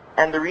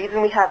 And the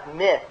reason we have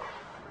myths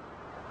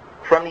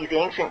from these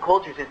ancient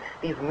cultures is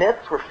these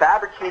myths were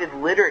fabricated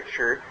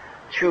literature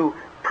to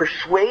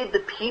persuade the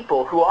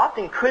people who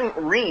often couldn't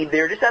read.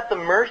 They were just at the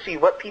mercy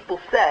of what people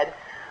said,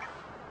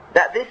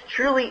 that this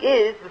truly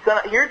is the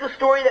Son. Here's a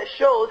story that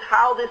shows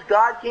how this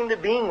God came to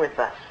being with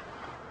us.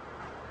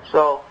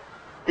 So,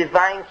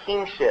 divine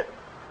kingship.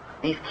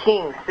 These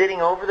kings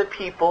sitting over the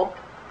people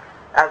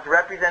as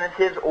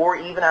representatives or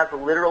even as the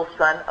literal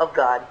son of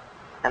God,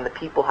 and the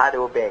people had to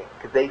obey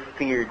because they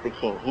feared the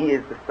king. He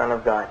is the Son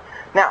of God.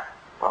 Now,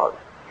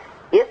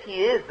 if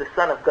he is the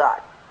Son of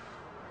God,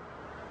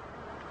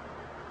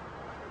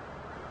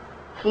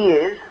 he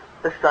is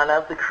the Son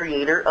of the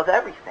Creator of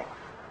everything.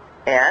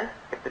 And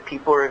if the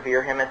people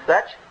revere him as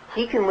such,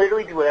 he can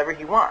literally do whatever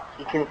he wants.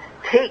 He can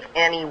take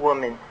any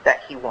woman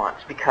that he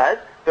wants because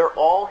they're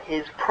all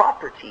his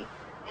property.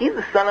 He's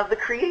the Son of the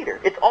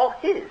Creator. It's all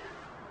his.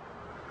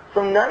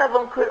 So none of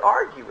them could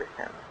argue with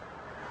him.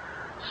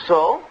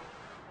 So,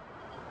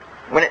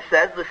 when it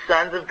says the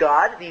sons of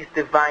God, these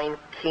divine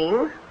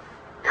kings,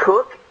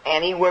 took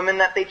any woman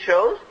that they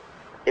chose,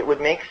 it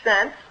would make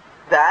sense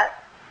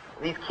that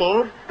these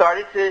kings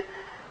started to,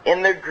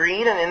 in their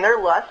greed and in their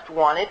lust,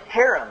 wanted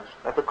harems.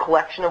 That's a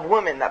collection of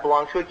women that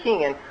belong to a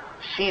king. And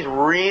she's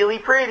really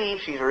pretty,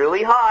 she's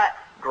really hot,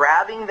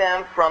 grabbing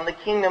them from the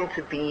kingdom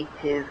to be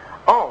his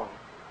own.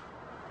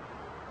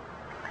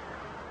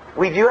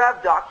 We do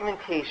have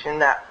documentation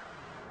that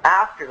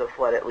after the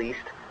flood at least,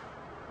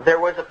 there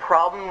was a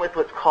problem with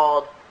what's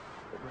called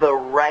the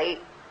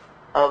right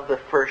of the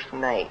first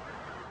night.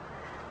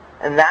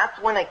 And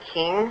that's when a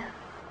king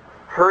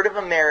heard of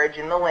a marriage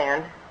in the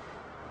land,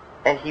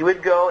 and he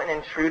would go and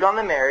intrude on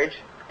the marriage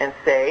and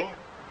say,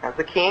 as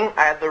the king,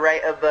 I have the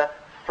right of the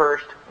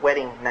first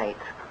wedding night.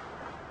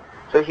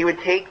 So he would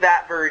take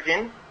that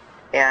virgin,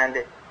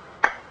 and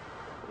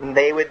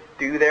they would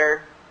do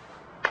their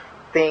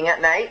thing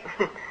at night,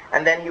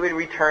 and then he would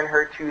return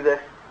her to the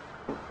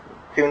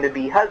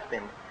soon-to-be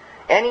husband.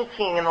 Any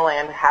king in the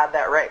land had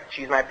that right.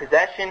 She's my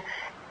possession.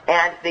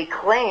 And they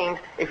claimed,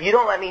 if you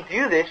don't let me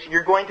do this,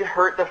 you're going to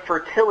hurt the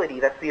fertility.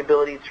 That's the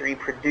ability to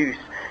reproduce.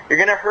 You're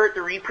going to hurt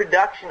the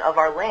reproduction of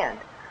our land.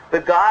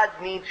 The gods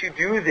need to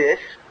do this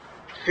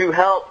to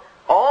help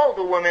all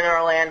the women in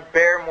our land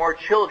bear more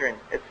children.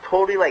 It's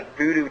totally like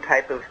voodoo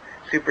type of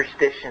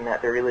superstition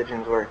that their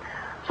religions were.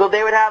 So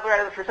they would have the right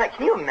of the first night.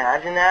 Can you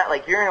imagine that?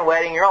 Like, you're in a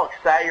wedding, you're all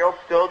excited, you're all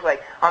stoked,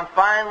 like, I'm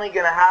finally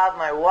going to have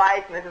my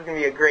wife, and this is going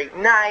to be a great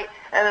night.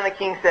 And then the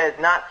king says,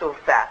 not so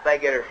fast, I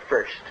get her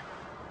first.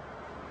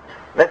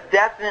 That's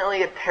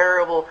definitely a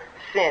terrible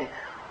sin.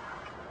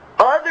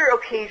 Other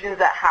occasions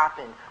that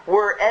happened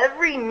were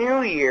every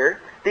New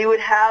Year, they would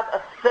have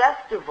a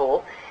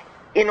festival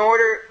in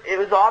order, it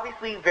was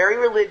obviously very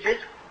religious,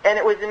 and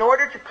it was in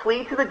order to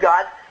plead to the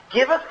gods,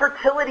 give us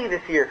fertility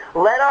this year.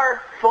 Let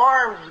our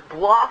farms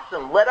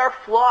blossom. Let our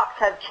flocks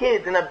have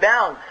kids and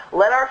abound.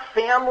 Let our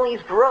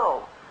families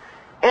grow.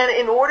 And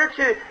in order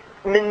to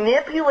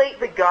manipulate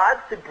the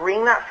gods to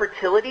bring that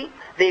fertility,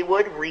 they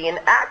would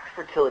reenact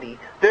fertility.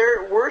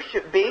 Their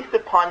worship based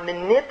upon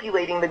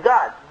manipulating the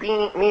gods,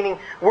 meaning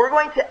we're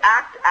going to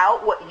act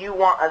out what you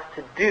want us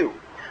to do.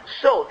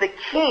 So the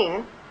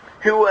king,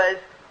 who was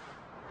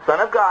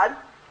Son of God,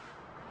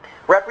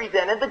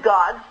 represented the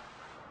gods,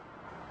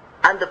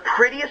 and the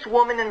prettiest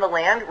woman in the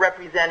land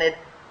represented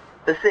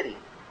the city.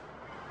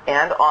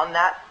 And on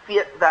that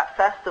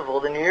festival,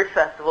 the New Year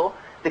festival,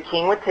 the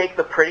king would take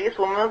the prettiest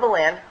woman of the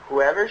land,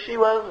 whoever she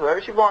was,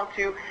 whoever she belonged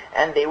to,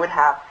 and they would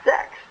have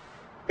sex.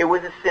 It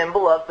was a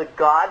symbol of the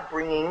God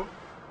bringing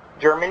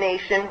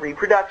germination,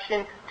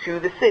 reproduction to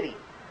the city.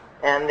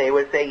 And they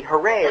would say,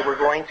 hooray, we're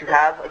going to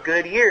have a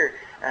good year.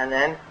 And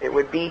then it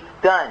would be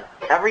done.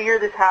 Every year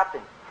this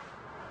happened.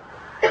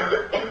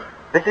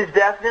 This is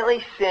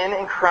definitely sin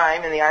and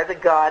crime in the eyes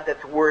of God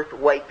that's worth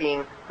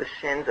wiping the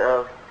sins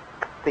of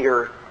the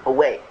earth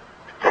away.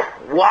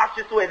 Wash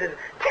this away. This is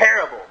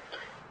terrible.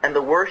 And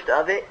the worst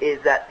of it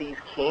is that these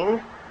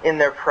kings, in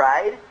their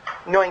pride,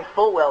 knowing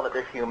full well that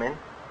they're human,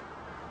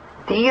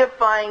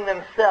 deifying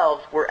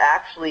themselves, were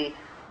actually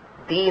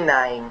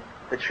denying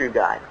the true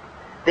God.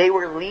 They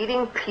were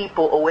leading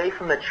people away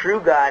from the true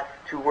God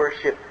to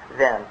worship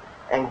them.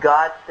 And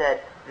God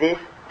said, this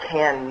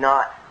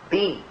cannot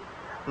be.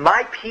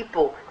 My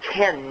people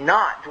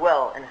cannot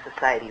dwell in a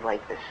society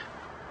like this.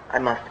 I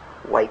must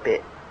wipe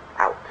it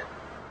out.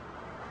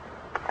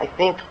 I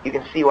think you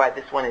can see why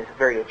this one is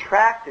very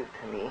attractive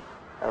to me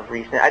of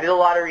recent. I did a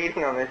lot of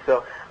reading on this,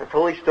 so I'm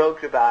totally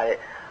stoked about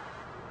it.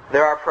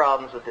 There are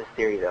problems with this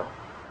theory, though.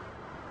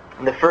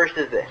 And the first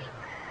is this.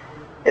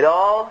 It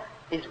all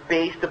is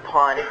based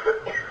upon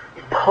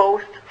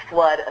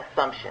post-flood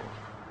assumptions.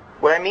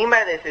 What I mean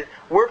by this is,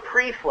 we're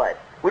pre-flood.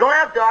 We don't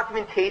have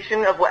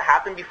documentation of what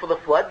happened before the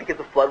flood because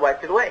the flood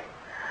wiped it away.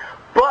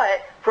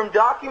 But from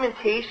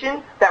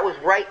documentation that was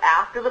right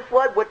after the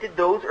flood, what did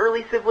those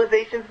early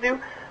civilizations do?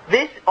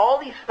 All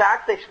these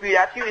facts I spewed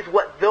out to you is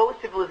what those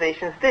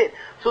civilizations did.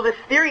 So this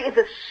theory is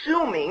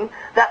assuming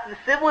that the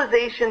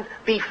civilizations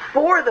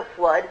before the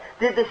flood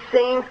did the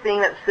same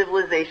thing that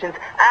civilizations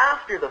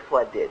after the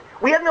flood did.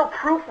 We have no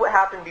proof what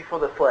happened before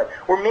the flood.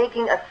 We're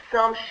making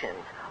assumptions.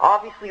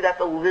 Obviously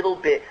that's a little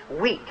bit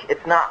weak.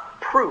 It's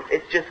not proof.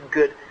 It's just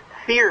good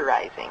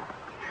theorizing.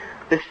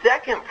 The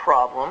second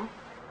problem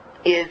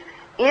is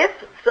if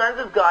sons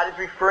of God is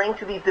referring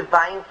to these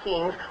divine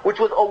kings, which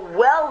was a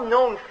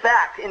well-known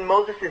fact in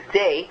Moses'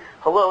 day,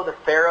 hello, the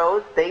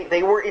pharaohs,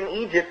 they were in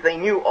Egypt, they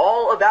knew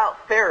all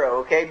about Pharaoh,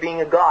 okay,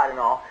 being a god and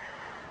all.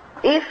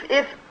 If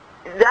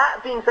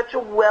that being such a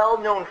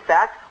well-known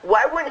fact,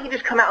 why wouldn't he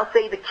just come out and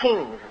say the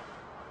kings?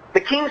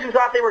 The kings who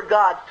thought they were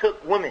gods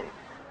took women.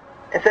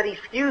 Instead he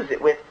fused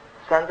it with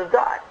sons of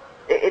God.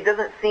 It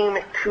doesn't seem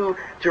too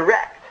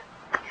direct.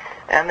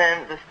 And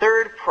then the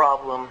third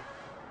problem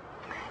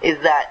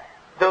is that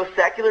though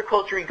secular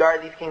culture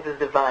regard these kings as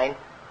divine,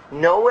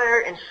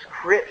 nowhere in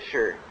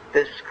Scripture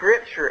does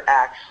Scripture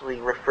actually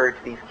refer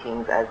to these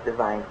kings as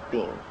divine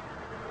beings.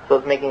 So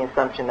it's making an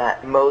assumption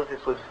that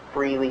Moses was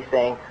freely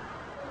saying,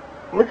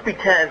 let's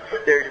pretend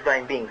they're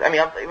divine beings. I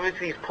mean,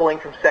 obviously he's pulling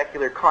from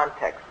secular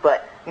context,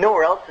 but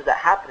nowhere else does that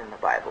happen in the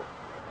Bible.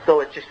 So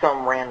it's just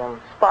some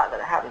random spot that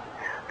it happens.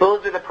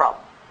 Those are the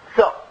problems.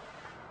 So,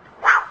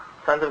 wow,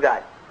 sons of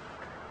God.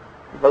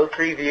 Those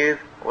three views,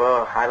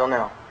 whoa, I don't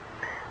know.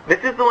 This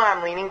is the one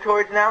I'm leaning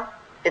towards now.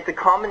 It's a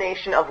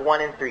combination of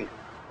 1 and 3.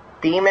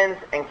 Demons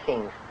and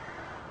kings.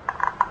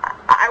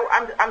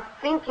 I'm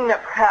thinking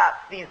that perhaps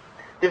these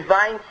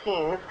divine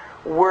kings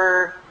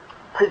were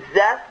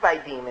possessed by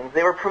demons.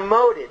 They were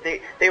promoted.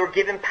 They were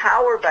given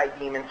power by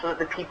demons so that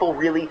the people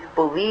really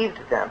believed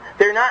them.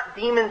 They're not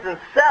demons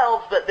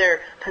themselves, but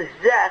they're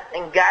possessed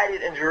and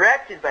guided and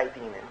directed by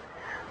demons.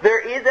 There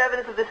is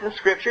evidence of this in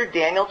Scripture.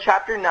 Daniel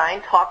chapter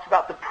 9 talks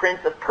about the prince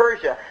of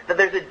Persia, that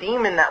there's a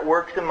demon that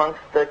works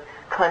amongst the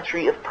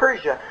country of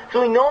Persia.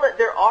 So we know that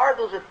there are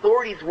those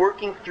authorities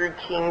working through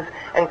kings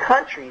and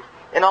countries.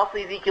 And also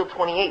Ezekiel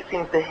 28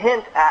 seems to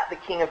hint at the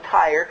king of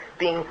Tyre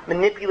being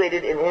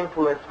manipulated and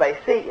influenced by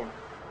Satan.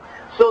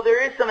 So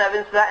there is some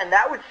evidence of that, and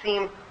that would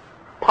seem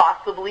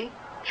possibly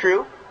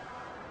true.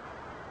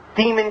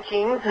 Demon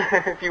kings,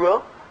 if you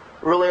will,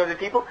 ruling over the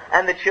people,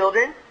 and the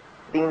children,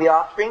 being the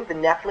offspring, the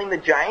Nephilim, the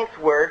giants,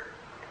 were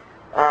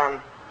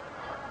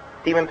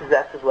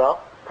demon-possessed as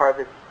well, part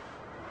of this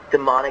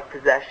demonic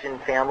possession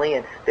family,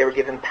 and they were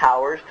given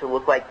powers to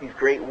look like these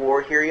great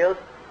war heroes,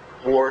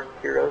 so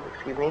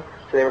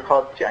they were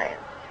called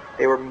giants.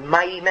 They were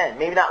mighty men,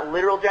 maybe not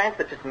literal giants,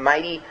 but just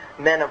mighty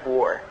men of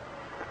war.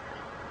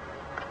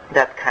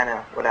 That's kind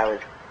of what I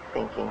was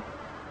thinking.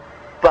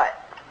 But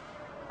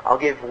I'll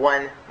give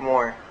one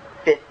more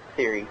fifth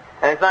theory,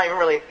 and it's not even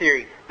really a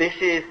theory. This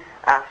is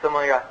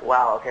someone goes,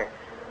 wow, okay.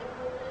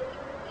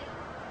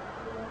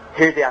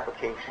 Here's the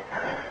application.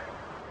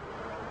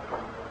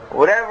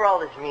 Whatever all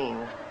this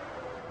means,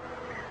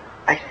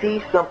 I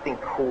see something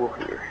cool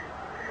here.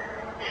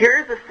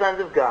 Here's the sons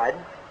of God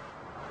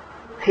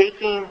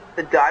taking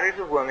the daughters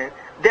of women.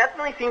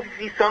 Definitely seems to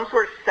see some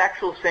sort of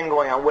sexual sin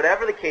going on.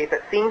 Whatever the case,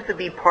 that seems to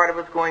be part of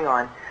what's going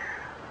on.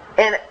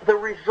 And the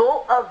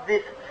result of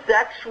this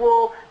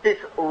sexual, this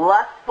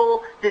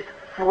lustful, this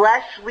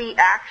fleshly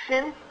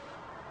action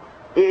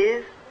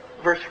is,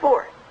 verse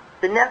 4,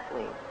 the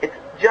Nephilim. It's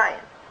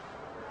giants.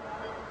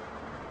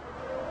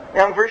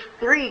 Now in verse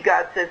 3,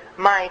 God says,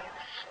 my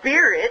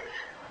spirit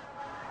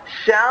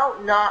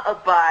shall not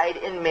abide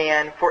in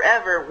man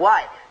forever.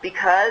 Why?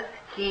 Because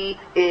he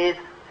is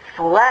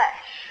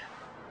flesh.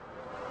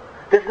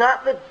 Does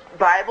not the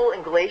Bible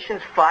in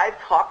Galatians 5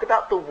 talk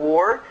about the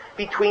war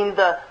between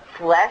the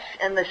flesh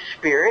and the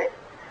spirit?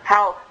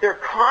 How they're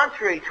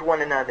contrary to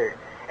one another.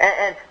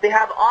 And they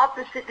have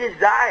opposite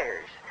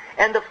desires.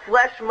 And the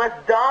flesh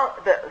must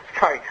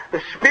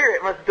the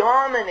spirit must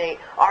dominate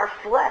our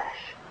flesh.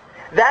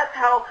 That's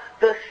how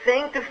the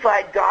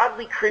sanctified,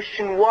 godly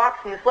Christian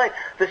walks in this life.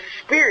 The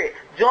Spirit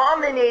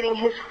dominating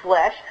his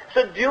flesh,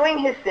 subduing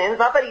his sins.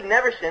 Not that he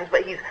never sins,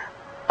 but his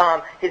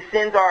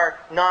sins are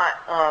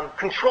not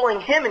controlling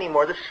him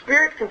anymore. The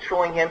Spirit's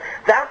controlling him.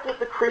 That's what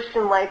the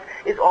Christian life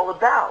is all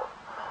about.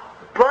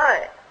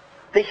 But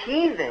the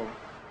heathen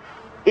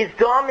is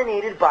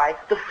dominated by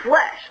the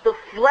flesh. The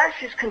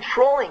flesh is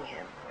controlling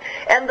him.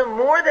 And the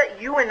more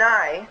that you and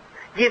I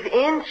give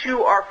in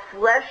to our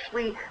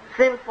fleshly,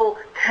 sinful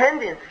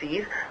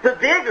tendencies, the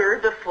bigger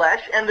the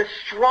flesh and the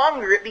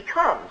stronger it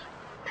becomes.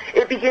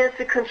 It begins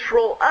to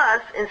control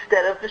us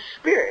instead of the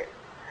Spirit.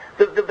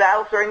 The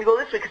battle's starting to go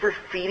this way because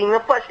we're feeding the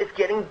flesh. It's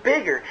getting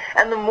bigger.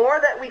 And the more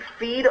that we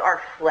feed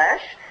our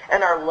flesh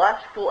and our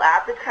lustful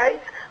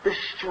appetites, the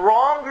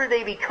stronger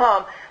they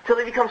become till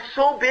they become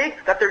so big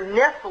that they're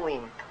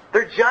Nephilim.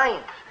 They're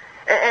giants.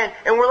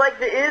 And we're like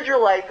the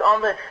Israelites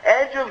on the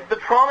edge of the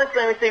promised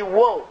land. We say,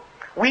 whoa,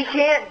 we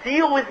can't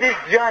deal with this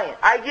giant.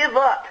 I give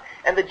up.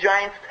 And the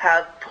giants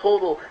have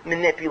total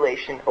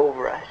manipulation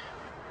over us.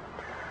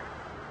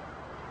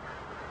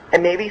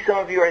 And maybe some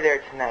of you are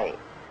there tonight,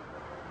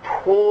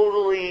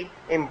 totally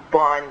in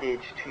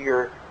bondage to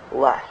your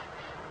lusts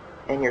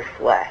and your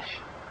flesh.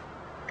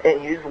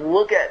 And you just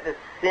look at this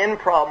sin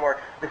problem or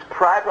this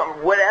pride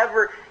problem,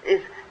 whatever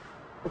is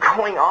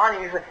going on,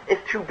 and you're like,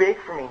 it's too big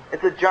for me.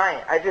 It's a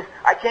giant.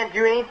 I can't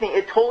do anything.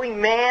 It totally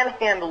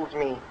manhandles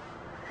me.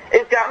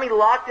 It's got me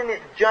locked in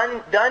its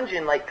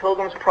dungeon like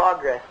Pilgrim's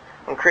Progress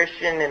when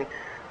Christian and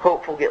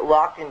hopeful get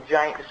locked in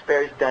giant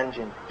despair's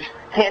dungeon. Just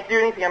can't do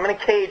anything. I'm in a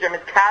cage. I'm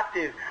its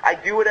captive. I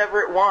do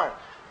whatever it wants.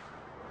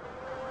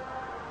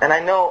 And I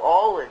know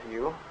all of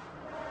you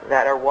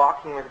that are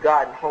walking with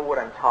God know what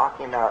I'm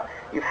talking about.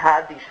 You've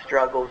had these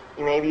struggles,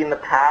 maybe in the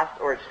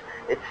past, or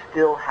it's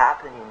still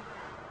happening.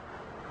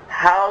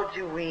 How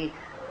do we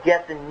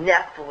get the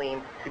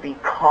Nephilim to be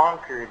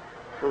conquered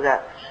so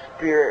that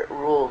Spirit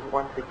rules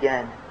once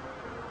again?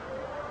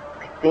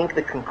 I think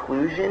the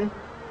conclusion,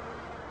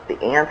 the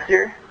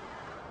answer,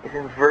 is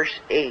in verse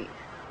 8,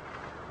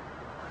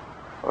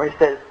 where it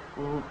says,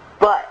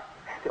 but,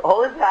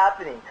 all is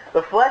happening.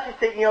 The flesh is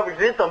taking over.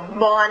 It's a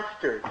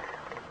monster.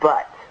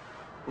 But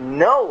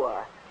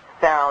Noah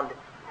found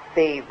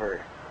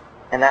favor.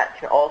 And that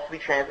can also be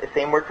the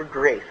same word for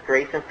grace.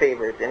 Grace and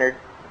favor. It's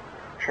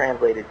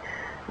intertranslated.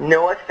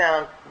 Noah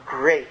found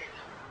grace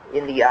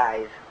in the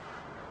eyes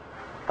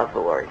of the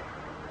Lord.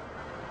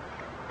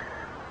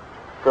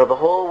 So the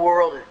whole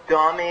world is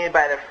dominated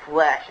by their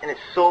flesh, and it's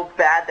so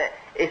bad that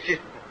it's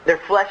just, their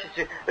flesh is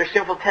just, their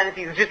sinful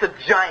tendencies is just a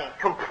giant,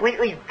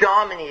 completely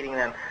dominating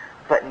them.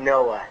 But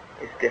Noah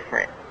is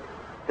different.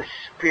 The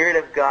Spirit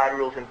of God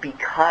rules him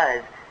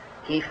because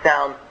he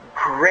found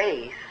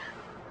grace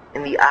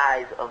in the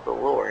eyes of the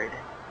Lord.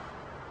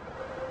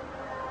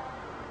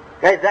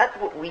 Guys, that's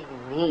what we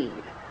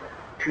need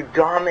to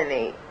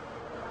dominate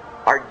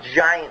our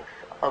giants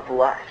of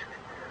lust.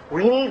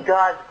 We need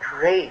God's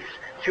grace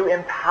to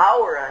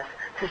empower us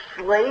to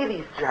slay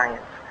these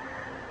giants.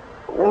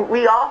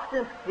 We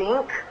often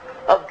think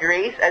of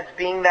grace as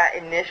being that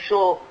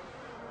initial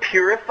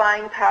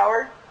purifying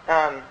power.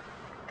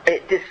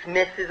 It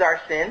dismisses our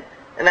sin,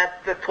 and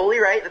that's totally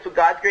right. That's what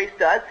God's grace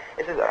does.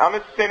 It says, I'm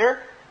a sinner,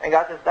 and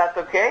God says, that's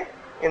okay,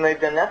 and they've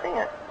done nothing.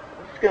 I'm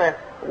just going to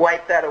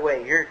wipe that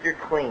away. You're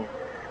clean.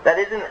 That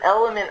is an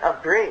element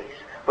of grace,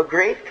 but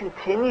grace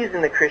continues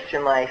in the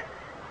Christian life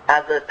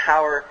as a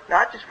power,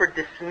 not just for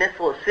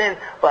dismissal of sin,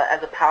 but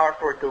as a power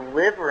for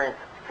deliverance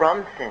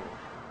from sin.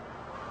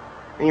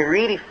 When you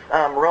read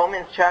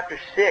Romans chapter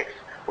 6,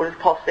 what does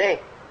Paul say?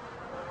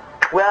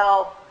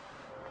 Well,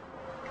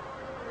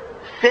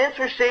 since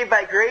we're saved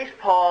by grace,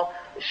 Paul,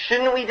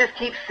 shouldn't we just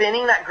keep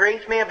sinning that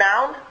grace may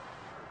abound?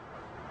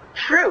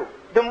 True.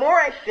 The more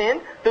I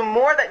sin, the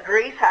more that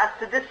grace has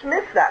to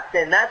dismiss that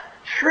sin. That's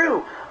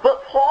true.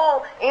 But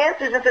Paul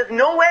answers and says,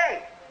 no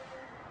way.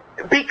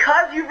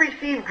 Because you've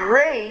received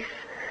grace,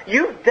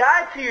 you've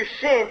died to your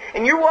sin,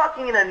 and you're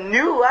walking in a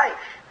new life.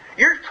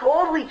 You're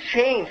totally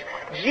changed.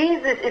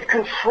 Jesus is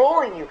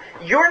controlling you.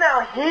 You're now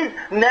His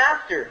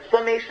master.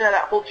 Summation of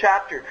that whole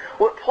chapter.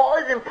 What Paul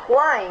is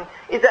implying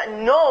is that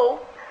no,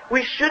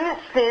 we shouldn't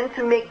sin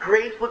to make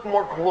grace look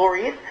more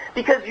glorious,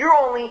 because you're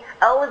only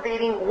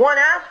elevating one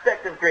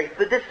aspect of grace,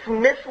 the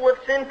dismissal of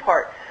sin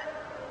part.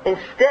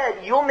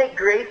 Instead, you'll make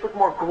grace look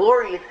more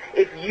glorious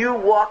if you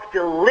walk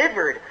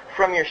delivered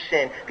from your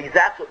sin, because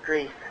that's what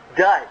grace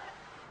does.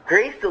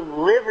 Grace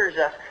delivers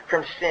us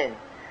from sin.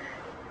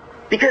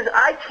 Because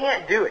I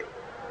can't do it.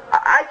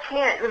 I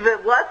can't, the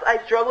less I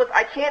struggle with,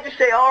 I can't just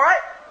say, all right,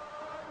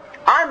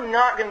 I'm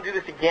not going to do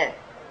this again.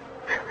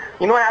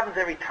 You know what happens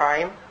every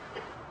time?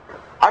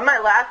 I might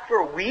last for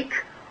a week,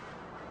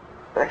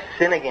 but I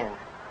sin again.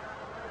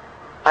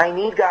 I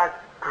need God's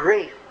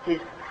grace, His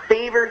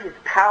favor, His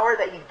power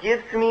that He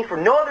gives to me for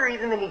no other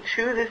reason than He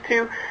chooses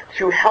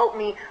to help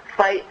me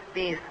fight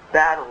these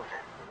battles.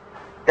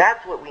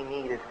 That's what we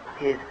need, is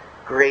His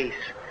grace.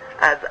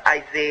 As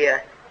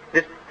Isaiah,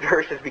 this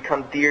verse has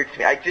become dear to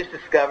me. I just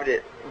discovered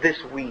it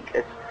this week.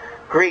 It's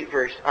a great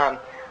verse.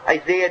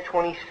 Isaiah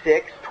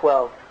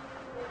 26:12.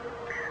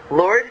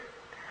 Lord,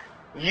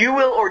 you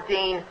will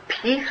ordain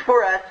peace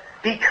for us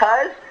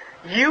because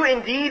you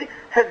indeed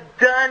have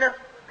done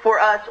for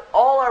us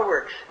all our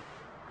works.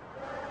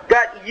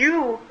 God,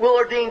 you will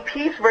ordain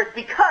peace for us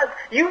because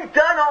you've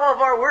done all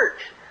of our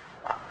works.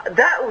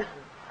 That was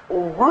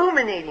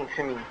illuminating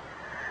to me.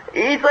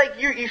 It's like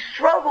you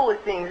struggle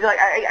with things. You're like,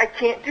 I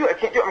can't do it.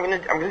 I'm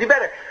gonna do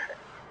better.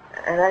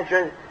 And I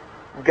realized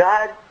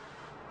God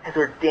has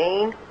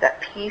ordained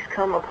that peace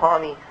come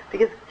upon me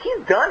because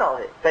He's done all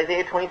of it. It's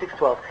Isaiah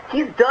 26:12.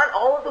 He's done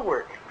all of the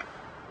work.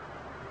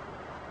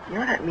 You know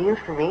what that means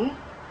for me?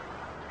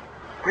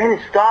 Brandon,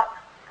 stop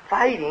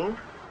fighting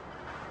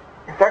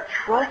and start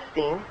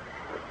trusting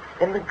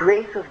in the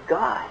grace of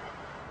God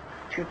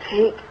to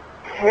take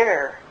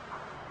care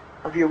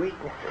of your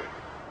weaknesses.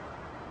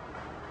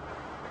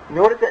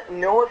 Notice that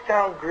Noah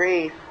found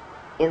grace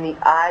in the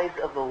eyes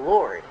of the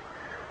Lord.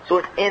 So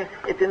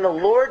it's in the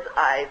Lord's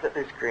eyes that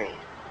there's grace.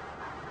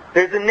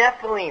 There's a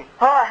Nephilim.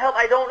 Oh, help,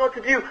 I don't know what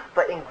to do.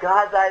 But in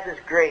God's eyes there's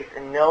grace,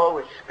 and Noah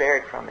was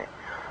spared from it.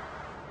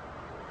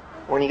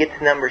 When you get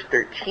to Numbers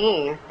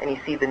 13, and you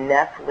see the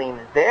Nephilim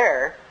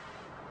there,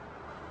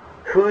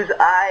 whose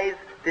eyes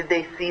did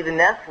they see the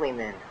Nephilim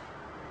in?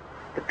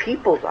 The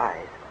people's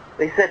eyes.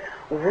 They said,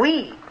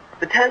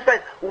 the 10 spies,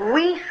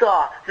 we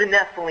saw the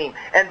Nephilim,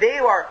 and they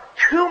are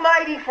too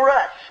mighty for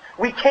us.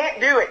 We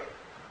can't do it.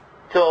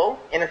 So,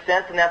 in a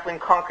sense, the Nephilim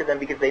conquered them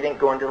because they didn't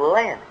go into the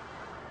land.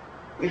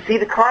 We see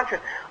the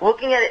contrast.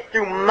 Looking at it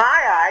through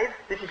my eyes,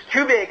 this is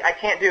too big, I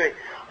can't do it.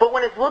 But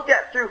when it's looked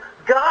at through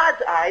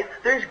God's eyes,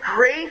 there's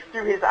grace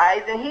through His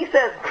eyes, and He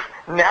says,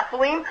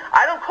 Nephilim,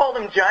 I don't call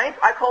them giants,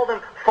 I call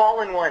them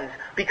fallen ones,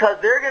 because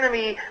they're going to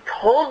be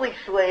totally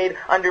slayed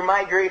under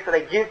my grace that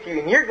I give to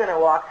you, and you're going to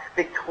walk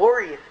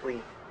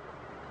victoriously.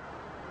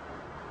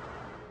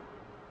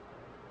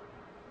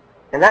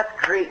 And that's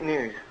great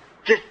news.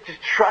 Just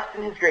trust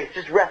in His grace.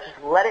 Just rest.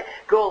 Just let it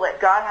go. Let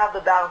God have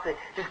the battle.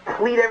 Just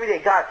plead every day.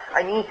 God,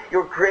 I need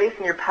your grace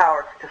and your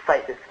power to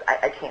fight this.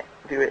 I can't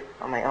do it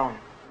on my own.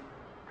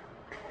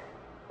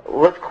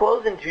 Let's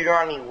close in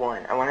Deuteronomy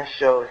 1. I want to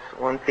show us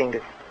one thing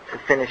to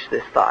finish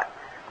this thought.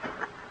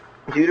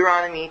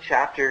 Deuteronomy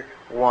chapter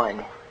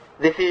 1.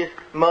 This is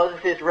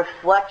Moses'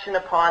 reflection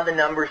upon the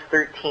Numbers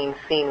 13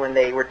 scene when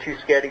they were too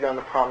scared to go in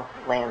the promised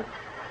land.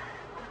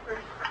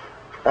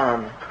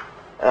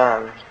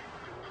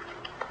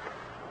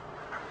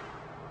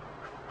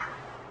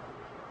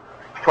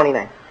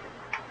 29.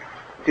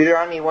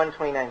 Deuteronomy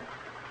 1:29.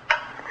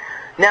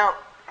 Now,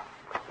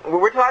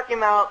 we're talking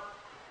about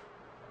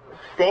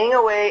staying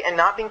away and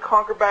not being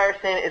conquered by our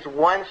sin is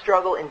one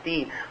struggle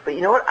indeed. But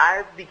you know what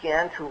I've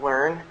began to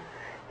learn?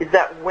 Is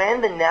that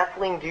when the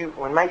Nephilim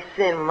when my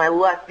sin, when my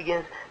lust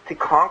begins to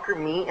conquer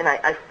me and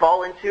I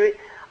fall into it,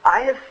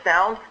 I have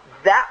found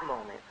that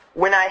moment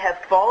when I have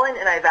fallen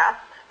and I've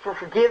asked for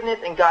forgiveness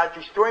and God's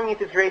restoring me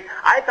to His grace,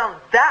 I found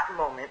that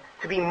moment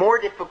to be more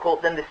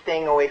difficult than the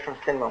staying away from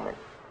sin moment.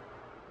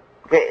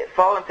 Okay,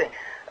 follow what I'm saying.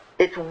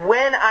 It's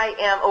when I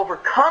am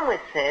overcome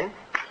with sin,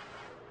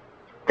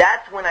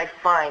 that's when I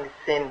find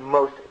sin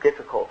most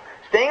difficult.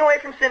 Staying away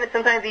from sin is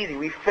sometimes easy.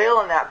 We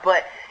fail in that,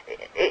 but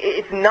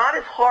it's not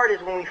as hard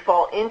as when we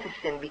fall into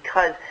sin,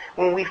 because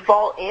when we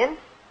fall in,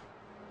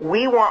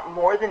 we want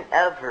more than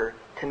ever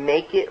to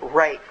make it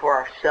right for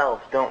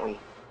ourselves, don't we?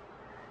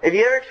 Have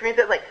you ever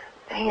experienced that? Like,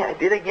 dang, I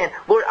did it again.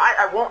 Lord,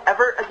 I won't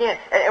ever again.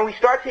 And we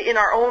start to, in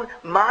our own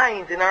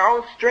minds, in our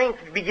own strength,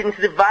 begin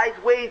to devise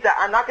ways that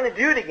I'm not going to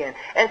do it again.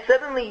 And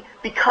suddenly,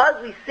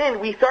 because we sin,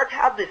 we start to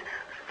have this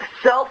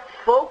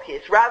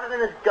self-focus rather than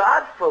this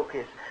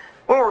God-focus.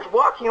 When we're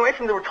walking away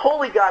from it, we're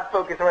totally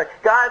God-focused. And we're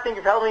like, God, I think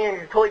you're helping me, and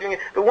you're totally doing it.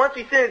 But once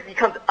we sin, it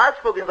becomes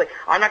us-focused. It's like,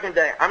 I'm not going to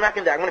die. I'm not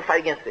going to die. I'm going to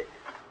fight against it.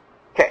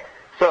 Okay,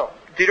 so,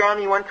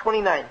 Deuteronomy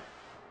 1:29.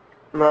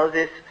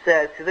 Moses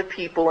says to the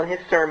people in his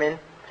sermon,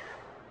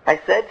 I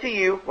said to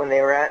you, when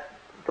they were at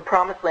the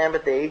promised land,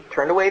 but they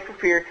turned away for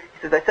fear,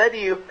 he says, I said to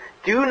you,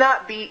 do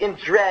not be in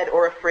dread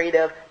or afraid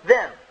of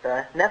them,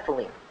 the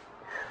Nephilim.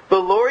 The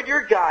Lord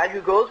your God,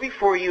 who goes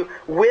before you,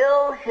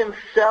 will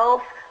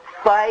Himself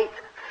fight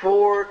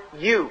for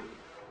you.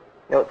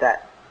 Note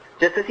that.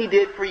 Just as He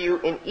did for you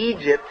in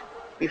Egypt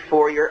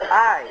before your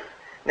eyes.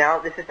 Now,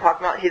 this is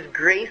talking about His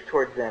grace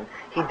towards them.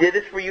 He did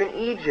this for you in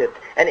Egypt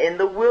and in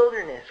the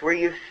wilderness, where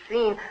you've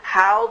seen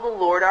how the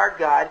Lord our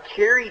God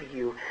carried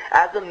you.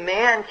 As a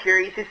man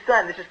carries his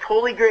son. This is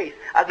totally grace.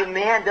 As a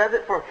man does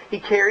it for him. He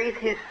carries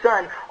his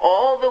son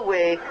all the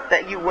way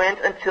that you went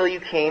until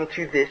you came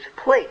to this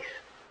place.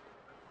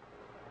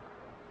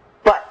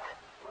 But,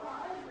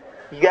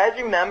 you guys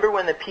remember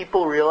when the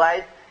people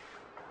realized,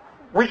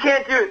 we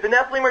can't do it. The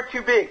Nephilim are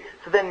too big.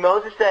 So then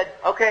Moses said,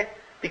 okay,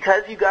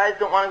 because you guys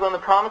don't want to go in the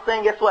promised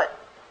land, guess what?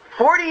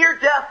 40-year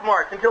death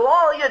march until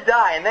all you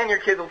die, and then your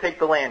kids will take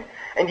the land.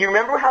 And do you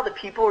remember how the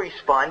people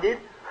responded?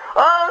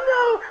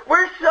 Oh no,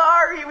 we're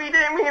sorry, we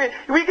didn't mean it.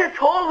 We could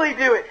totally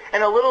do it.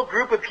 And a little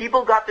group of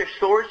people got their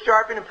swords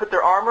sharpened and put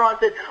their armor on and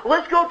said,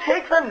 let's go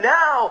take them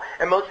now.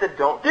 And Moses said,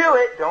 don't do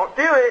it, don't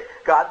do it.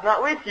 God's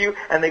not with you.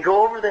 And they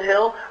go over the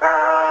hill,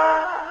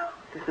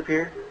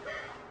 disappear.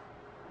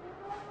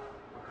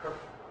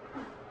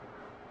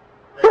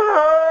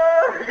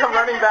 They come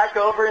running back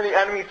over and the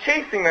enemy's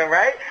chasing them,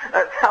 right?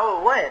 That's how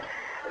it went.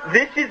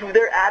 This is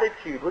their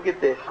attitude. Look at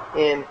this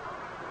in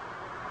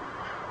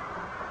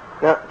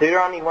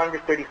Deuteronomy 1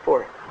 verse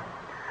 34.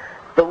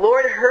 The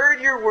Lord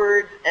heard your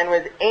words and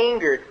was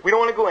angered. We don't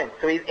want to go in,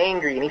 so He's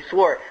angry, and He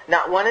swore,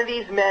 not one of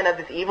these men of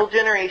this evil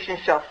generation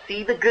shall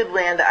see the good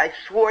land that I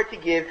swore to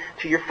give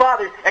to your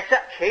fathers,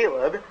 except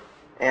Caleb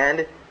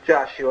and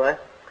Joshua,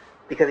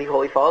 because he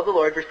wholly followed the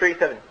Lord. Verse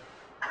 37.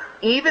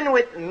 Even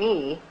with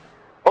me...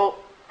 Oh,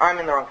 I'm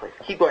in the wrong place.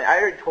 Keep going. I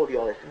already told you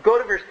all this. Go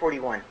to verse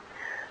 41.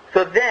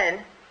 So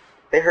then,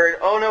 they heard,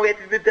 oh no, we have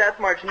to do the death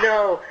march.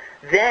 No.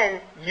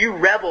 Then, you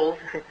rebels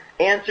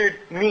answered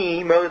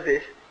me,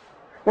 Moses,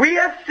 we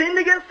have sinned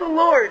against the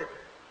Lord.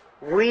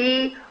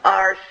 We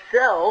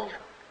ourselves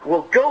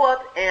will go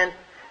up and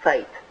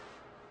fight.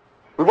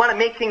 We want to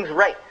make things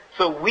right.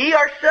 So we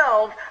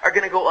ourselves are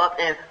going to go up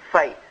and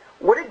fight.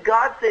 What did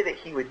God say that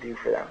He would do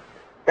for them?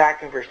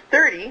 Back in verse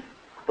 30,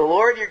 the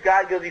Lord your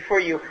God goes before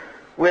you,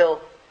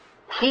 will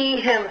He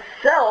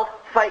Himself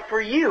fight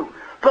for you.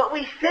 But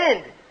we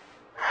sinned.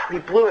 We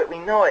blew it. We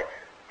know it.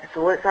 And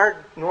so it's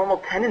our normal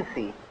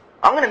tendency.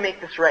 I'm going to make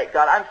this right,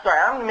 God. I'm sorry.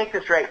 I'm going to make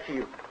this right to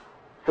you.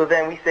 So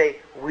then we say,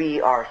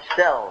 we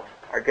ourselves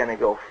are going to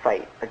go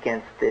fight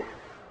against this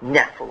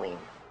Nephilim,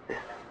 this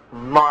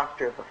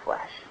monster of the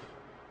flesh.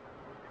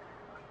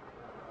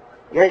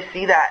 You guys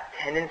see that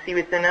tendency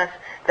within us?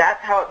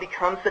 That's how it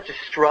becomes such a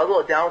struggle,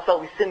 a downward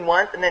spell. We sin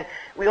once, and then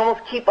we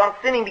almost keep on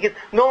sinning because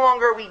no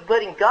longer are we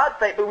letting God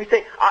fight, but we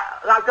say,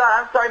 God,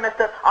 I'm sorry I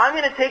messed up. I'm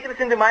going to take this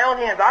into my own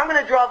hands. I'm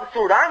going to draw the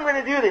sword. I'm going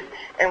to do this.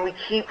 And we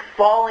keep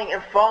falling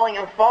and falling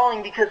and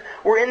falling because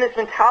we're in this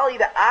mentality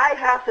that I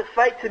have to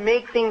fight to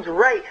make things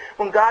right,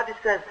 when God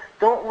just says,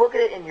 don't look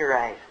at it in your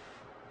eyes.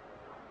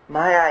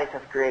 My eyes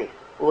have grace.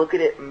 Look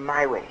at it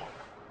my way.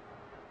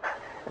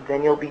 And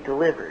then you'll be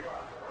delivered.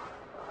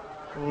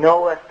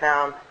 Noah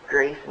found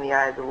grace in the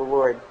eyes of the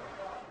Lord.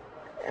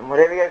 And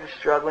whatever you guys are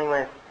struggling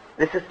with,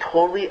 this is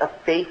totally a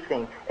faith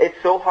thing. It's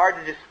so hard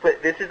to just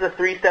put, this is a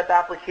 3-step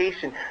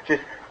application.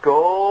 Just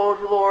go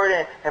to the Lord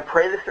and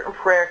pray this certain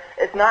prayer.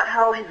 It's not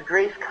how His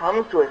grace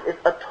comes to us. It's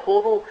a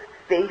total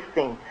faith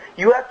thing.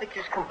 You have to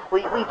just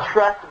completely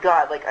trust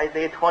God, like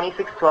Isaiah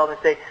 26:12, and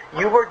say,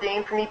 you've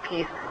ordained for me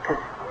peace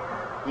because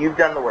you've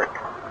done the work.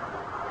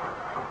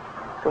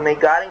 So may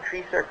God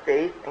increase our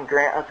faith and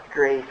grant us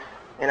grace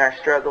in our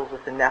struggles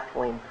with the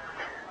Nephilim,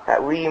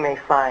 that we may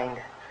find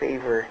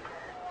favor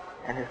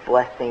and His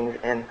blessings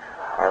in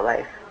our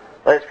life.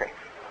 Let us pray.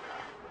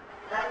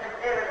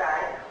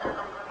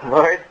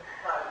 Lord,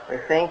 we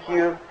thank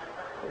you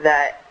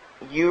that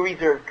you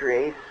reserve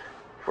grace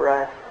for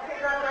us,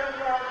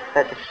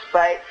 that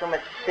despite so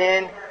much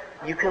sin,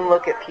 you can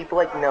look at people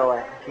like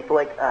Noah and people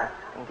like us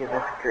and give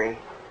us grace.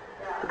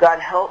 So God,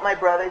 help my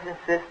brothers and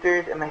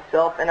sisters and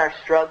myself in our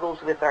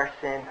struggles with our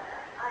sin,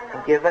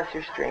 and give us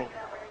your strength.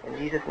 In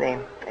Jesus'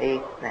 name,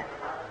 amen.